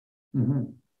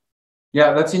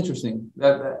 Yeah, that's interesting.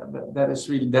 That is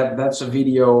really, that's a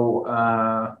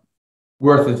video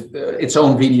worth its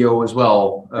own video as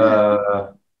well.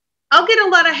 I'll get a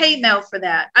lot of hate mail for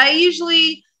that. I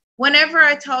usually, whenever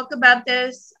I talk about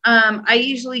this, I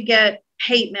usually get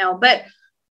hate mail. But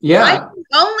yeah, I can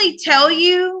only tell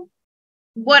you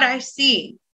what I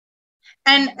see.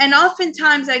 And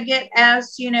oftentimes I get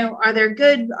asked, you know, are they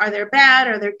good? Are they bad?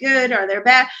 Are they good? Are they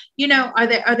bad? You know,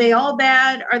 are they all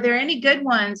bad? Are there any good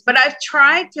ones? But I've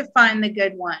tried to find the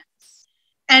good ones.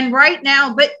 And right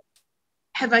now, but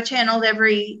have I channeled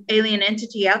every alien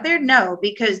entity out there? No,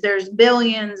 because there's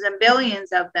billions and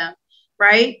billions of them,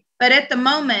 right? But at the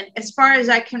moment, as far as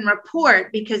I can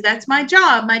report, because that's my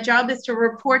job is to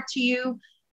report to you,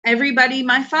 everybody,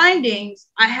 my findings,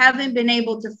 I haven't been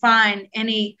able to find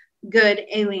any good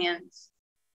aliens.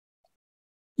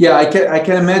 Yeah, I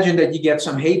can imagine that you get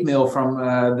some hate mail from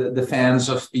the fans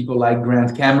of people like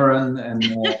Grant Cameron and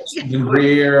Stephen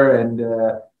Greer and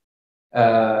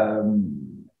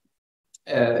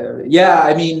yeah,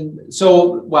 I mean,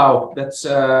 so wow, that's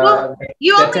well,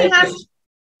 you only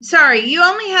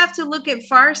have to look at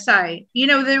Farsight. You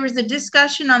know, there was a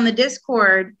discussion on the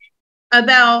Discord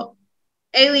about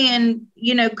alien,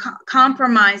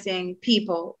 compromising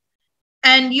people.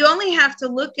 And you only have to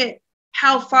look at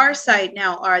how Farsight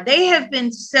now are. They have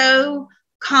been so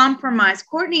compromised.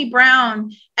 Courtney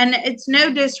Brown, and it's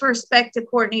no disrespect to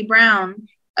Courtney Brown,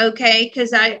 okay,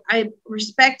 because I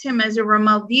respect him as a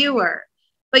remote viewer.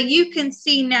 But you can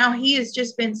see now he has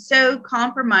just been so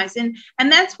compromised. And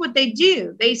that's what they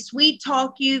do. They sweet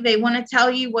talk you. They want to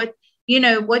tell you what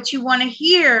you want to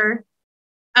hear,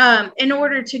 in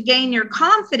order to gain your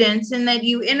confidence, and that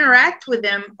you interact with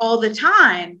them all the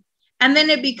time. And then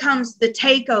it becomes the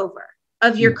takeover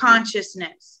of your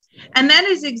consciousness. And that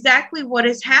is exactly what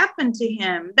has happened to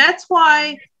him. That's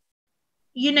why,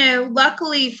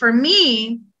 luckily for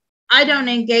me, I don't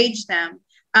engage them.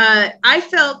 I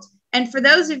felt, and for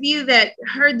those of you that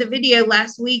heard the video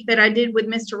last week that I did with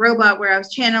Mr. Robot, where I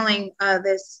was channeling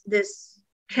this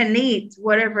Khaneet,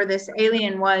 whatever this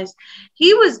alien was,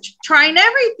 he was trying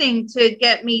everything to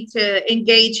get me to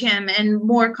engage him in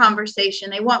more conversation.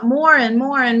 They want more and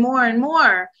more and more and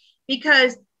more,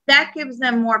 because that gives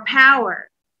them more power,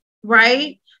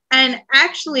 right? And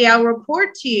actually, I'll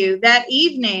report to you that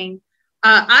evening,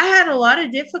 I had a lot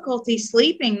of difficulty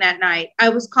sleeping that night. I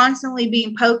was constantly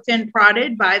being poked and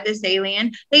prodded by this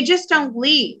alien. They just don't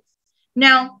leave.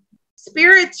 Now,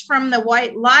 spirits from the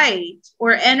white light,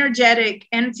 or energetic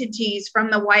entities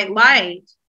from the white light,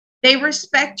 they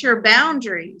respect your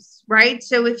boundaries, right?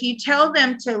 So if you tell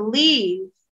them to leave,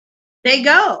 they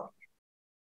go.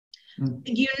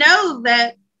 You know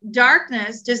that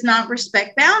darkness does not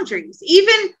respect boundaries.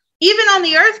 Even on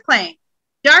the earth plane,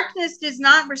 darkness does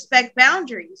not respect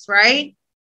boundaries, right?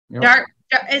 Yep.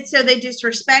 And so they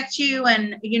disrespect you,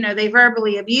 and they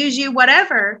verbally abuse you,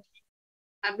 whatever.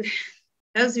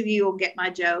 Those of you will get my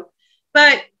joke.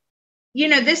 But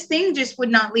this thing just would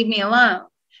not leave me alone.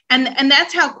 And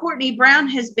that's how Courtney Brown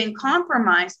has been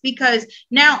compromised, because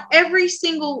now every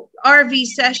single RV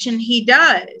session he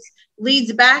does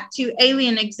leads back to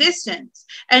alien existence.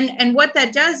 And what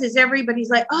that does is everybody's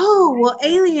like, oh, well,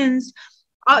 aliens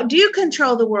do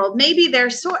control the world. Maybe they're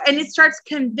and it starts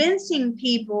convincing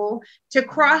people to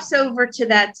cross over to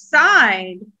that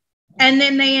side, and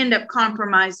then they end up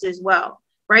compromised as well,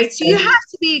 right? So you have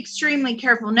to be extremely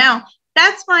careful. Now,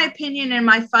 that's my opinion and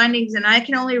my findings, and I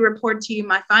can only report to you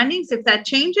my findings. If that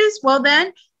changes, well,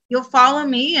 then you'll follow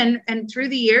me, and through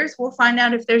the years, we'll find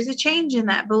out if there's a change in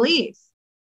that belief.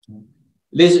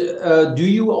 Liz, do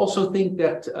you also think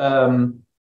that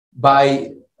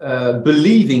by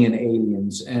believing in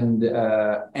aliens and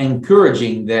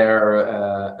encouraging their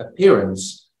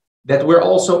appearance, that we're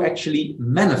also actually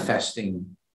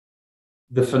manifesting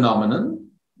the phenomenon?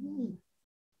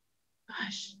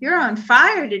 Gosh, you're on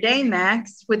fire today,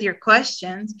 Max, with your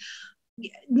questions.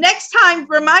 Next time,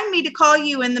 remind me to call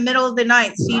you in the middle of the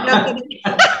night so you don't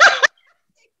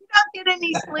get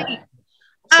any sleep.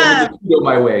 Go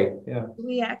my way. Yeah.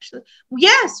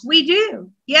 Yes, we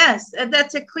do. Yes,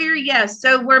 that's a clear yes.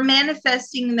 So we're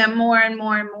manifesting them more and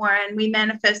more and more, and we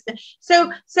manifest them.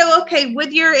 So okay,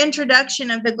 with your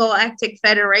introduction of the Galactic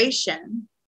Federation,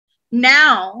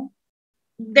 now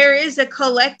there is a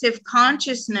collective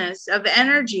consciousness of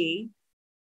energy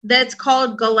that's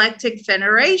called Galactic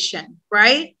Federation,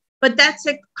 right? But that's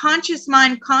a conscious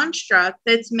mind construct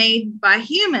that's made by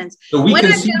humans. So we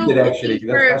can see it actually.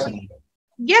 That's fascinating.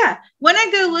 Yeah. When I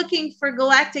go looking for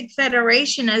Galactic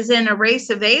Federation as in a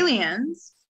race of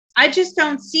aliens, I just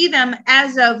don't see them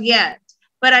as of yet.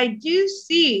 But I do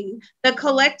see the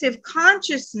collective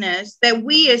consciousness that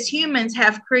we as humans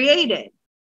have created.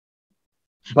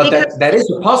 But that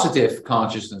is a positive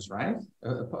consciousness, right?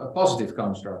 A positive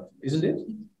construct, isn't it?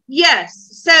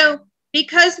 Yes. So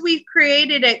because we've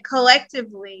created it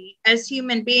collectively as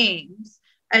human beings,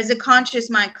 as a conscious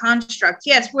mind construct,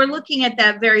 yes, we're looking at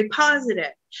that very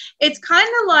positive. It's kind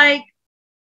of like,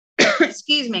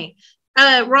 excuse me,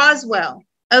 Roswell,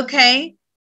 okay?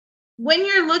 When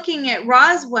you're looking at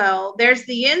Roswell, there's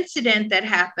the incident that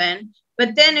happened,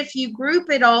 but then if you group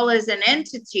it all as an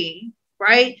entity,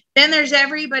 right, then there's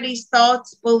everybody's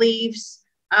thoughts, beliefs,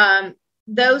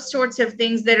 those sorts of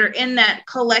things that are in that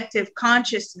collective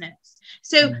consciousness.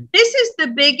 So this is the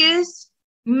biggest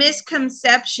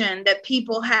misconception that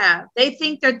people have. They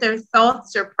think that their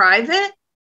thoughts are private.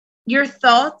 Your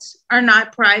thoughts are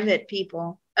not private,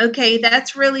 people. Okay,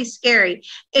 that's really scary.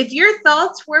 If your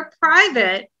thoughts were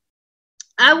private,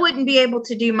 I wouldn't be able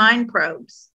to do mind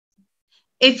probes.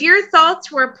 If your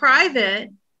thoughts were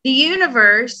private, the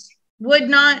universe would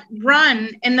not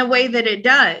run in the way that it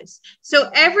does. So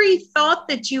every thought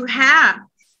that you have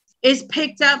is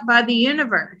picked up by the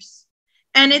universe.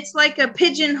 And it's like a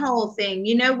pigeonhole thing,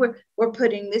 you know, we're we're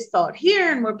putting this thought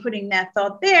here and we're putting that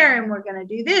thought there and we're going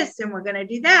to do this and we're going to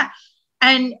do that.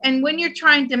 And when you're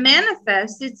trying to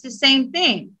manifest, it's the same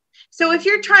thing. So if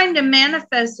you're trying to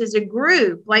manifest as a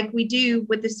group, like we do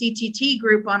with the CTT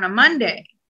group on a Monday,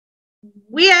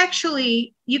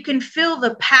 you can feel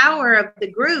the power of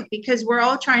the group because we're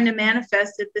all trying to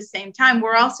manifest at the same time.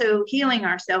 We're also healing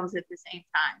ourselves at the same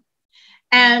time.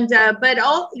 And, but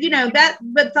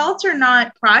thoughts are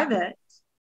not private.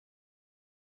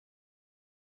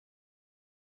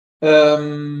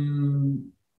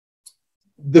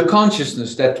 The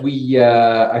consciousness that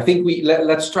I think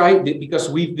let's try, because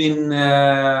we've been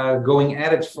going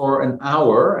at it for an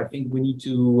hour. I think we need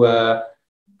to,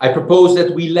 I propose that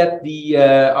we let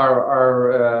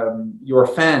your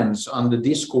fans on the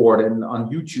Discord and on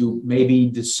YouTube maybe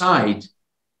decide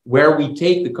where we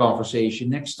take the conversation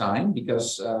next time,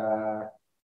 because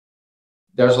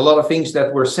there's a lot of things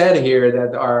that were said here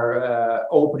that are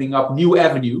opening up new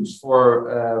avenues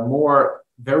for more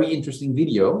very interesting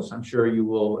videos. I'm sure you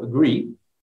will agree.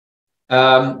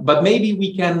 But maybe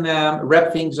we can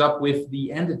wrap things up with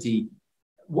the entity.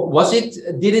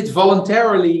 Did it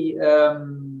voluntarily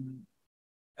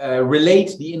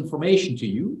relate the information to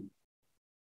you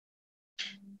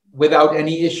without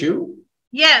any issue?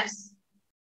 Yes.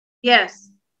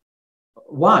 Yes.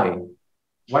 Why?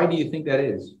 Why do you think that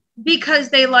is? Because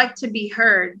they like to be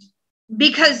heard.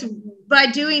 Because by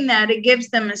doing that, it gives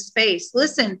them a space.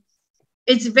 Listen,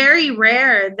 it's very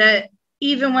rare that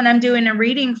even when I'm doing a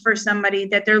reading for somebody,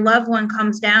 that their loved one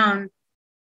comes down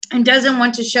and doesn't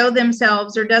want to show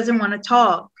themselves or doesn't want to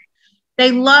talk.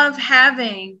 They love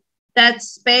having that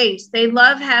space. They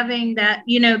love having that,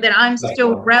 that I'm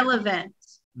still relevant.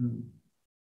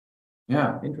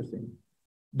 Yeah, interesting.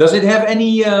 Does it have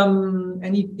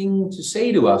anything to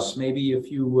say to us? Maybe a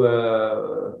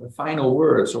few final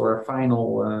words or a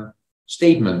final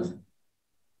statement?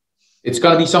 It's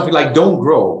going to be something like, don't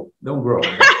grow. Don't grow.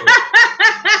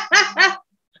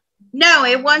 No,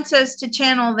 it wants us to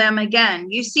channel them again.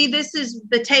 You see, this is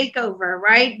the takeover,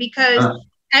 right? Because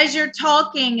as you're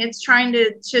talking, it's trying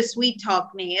to sweet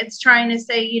talk me. It's trying to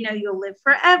say, you'll live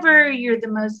forever. You're the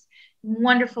most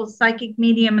wonderful psychic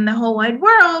medium in the whole wide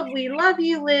world. We love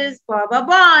you, Liz, blah, blah,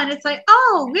 blah. And it's like,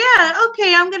 oh, yeah,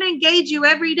 okay, I'm going to engage you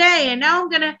every day. And now I'm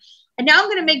going to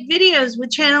make videos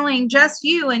with channeling just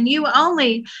you and you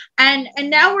only. And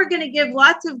now we're going to give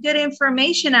lots of good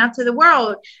information out to the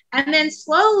world. And then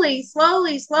slowly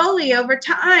over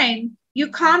time, you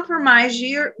compromise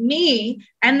me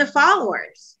and the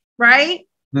followers, right?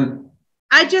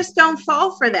 I just don't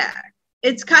fall for that.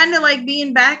 It's kind of like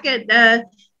being back at the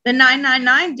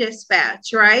 999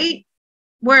 dispatch, right?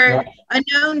 Where a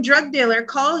known drug dealer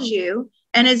calls you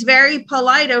and is very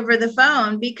polite over the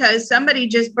phone because somebody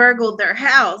just burgled their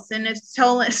house and has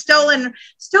stolen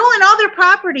all their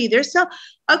property. They're so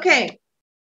okay,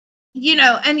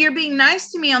 and you're being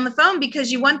nice to me on the phone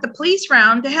because you want the police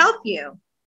round to help you.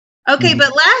 Okay,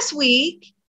 but last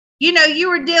week, you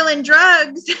were dealing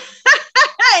drugs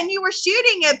and you were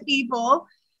shooting at people,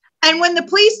 and when the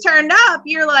police turned up,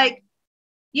 you're like,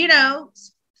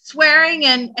 swearing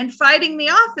and fighting the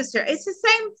officer. It's the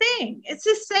same thing. It's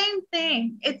the same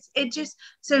thing.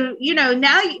 So,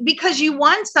 now because you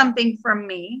want something from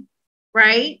me,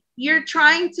 right? You're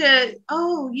trying to,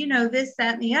 this,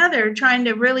 that, and the other, trying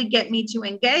to really get me to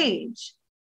engage.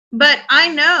 But I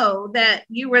know that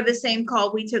you were the same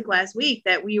call we took last week,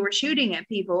 that we were shooting at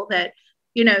people that,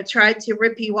 tried to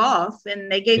rip you off,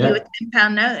 and they gave you a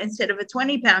 10-pound note instead of a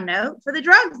 20-pound note for the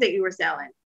drugs that you were selling.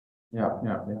 Yeah.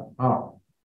 Oh.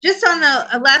 Just on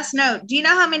a last note, do you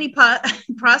know how many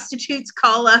prostitutes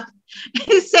call up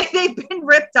and say they've been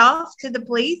ripped off to the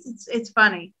police? It's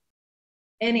funny.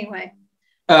 Anyway.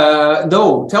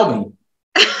 No, tell me.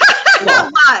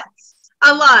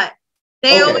 A lot.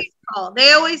 They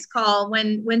always call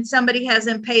when somebody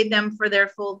hasn't paid them for their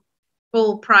full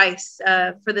price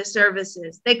for the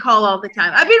services. They call all the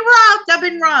time. I've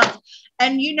been robbed.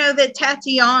 And you know that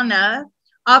Tatiana,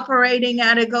 operating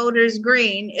out of Golders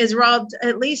Green, is robbed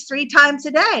at least 3 times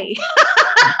a day.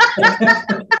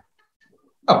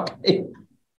 Okay.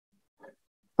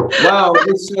 Wow,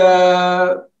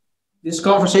 this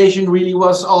conversation really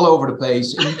was all over the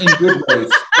place in good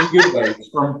ways. In good ways,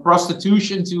 from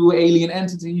prostitution to alien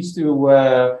entities to.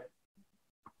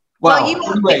 Well,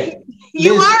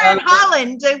 you are in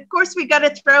Holland. Of course, we got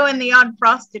to throw in the odd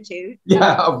prostitute.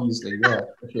 Yeah, obviously, yeah,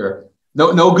 for sure.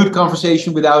 No good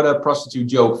conversation without a prostitute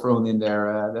joke thrown in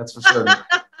there. That's for certain.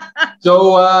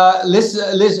 So, Liz,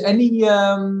 as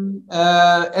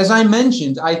I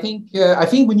mentioned, I think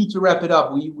we need to wrap it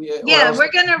up.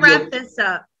 We're going to wrap this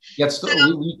up.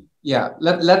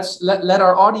 let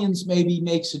our audience maybe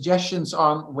make suggestions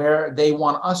on where they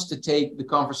want us to take the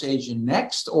conversation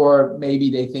next, or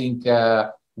maybe they think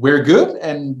we're good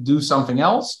and do something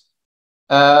else.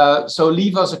 So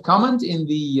leave us a comment in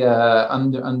the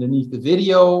underneath the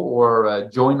video, or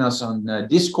join us on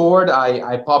Discord.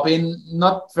 I pop in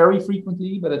not very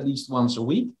frequently, but at least once a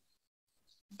week,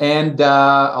 and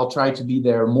I'll try to be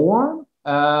there more.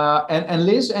 And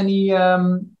Liz, any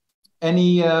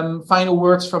final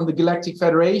words from the Galactic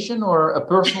Federation or a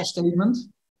personal statement?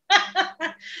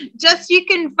 Just, you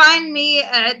can find me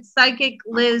at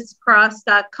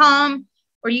psychiclizcross.com,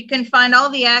 or you can find all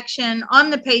the action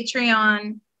on the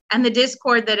Patreon and the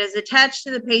Discord that is attached to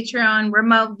the Patreon,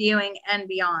 remote viewing and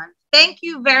beyond. Thank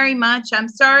you very much. I'm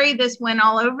sorry this went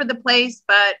all over the place,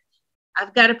 but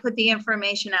I've got to put the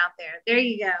information out there. There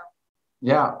you go.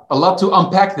 Yeah, a lot to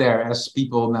unpack there, as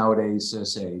people nowadays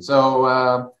say.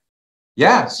 So,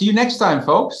 yeah, see you next time,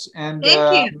 folks. And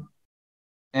thank you.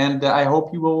 And I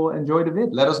hope you will enjoy the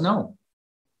vid. Let us know.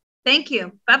 Thank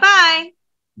you. Bye-bye.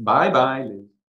 Bye-bye, Liz.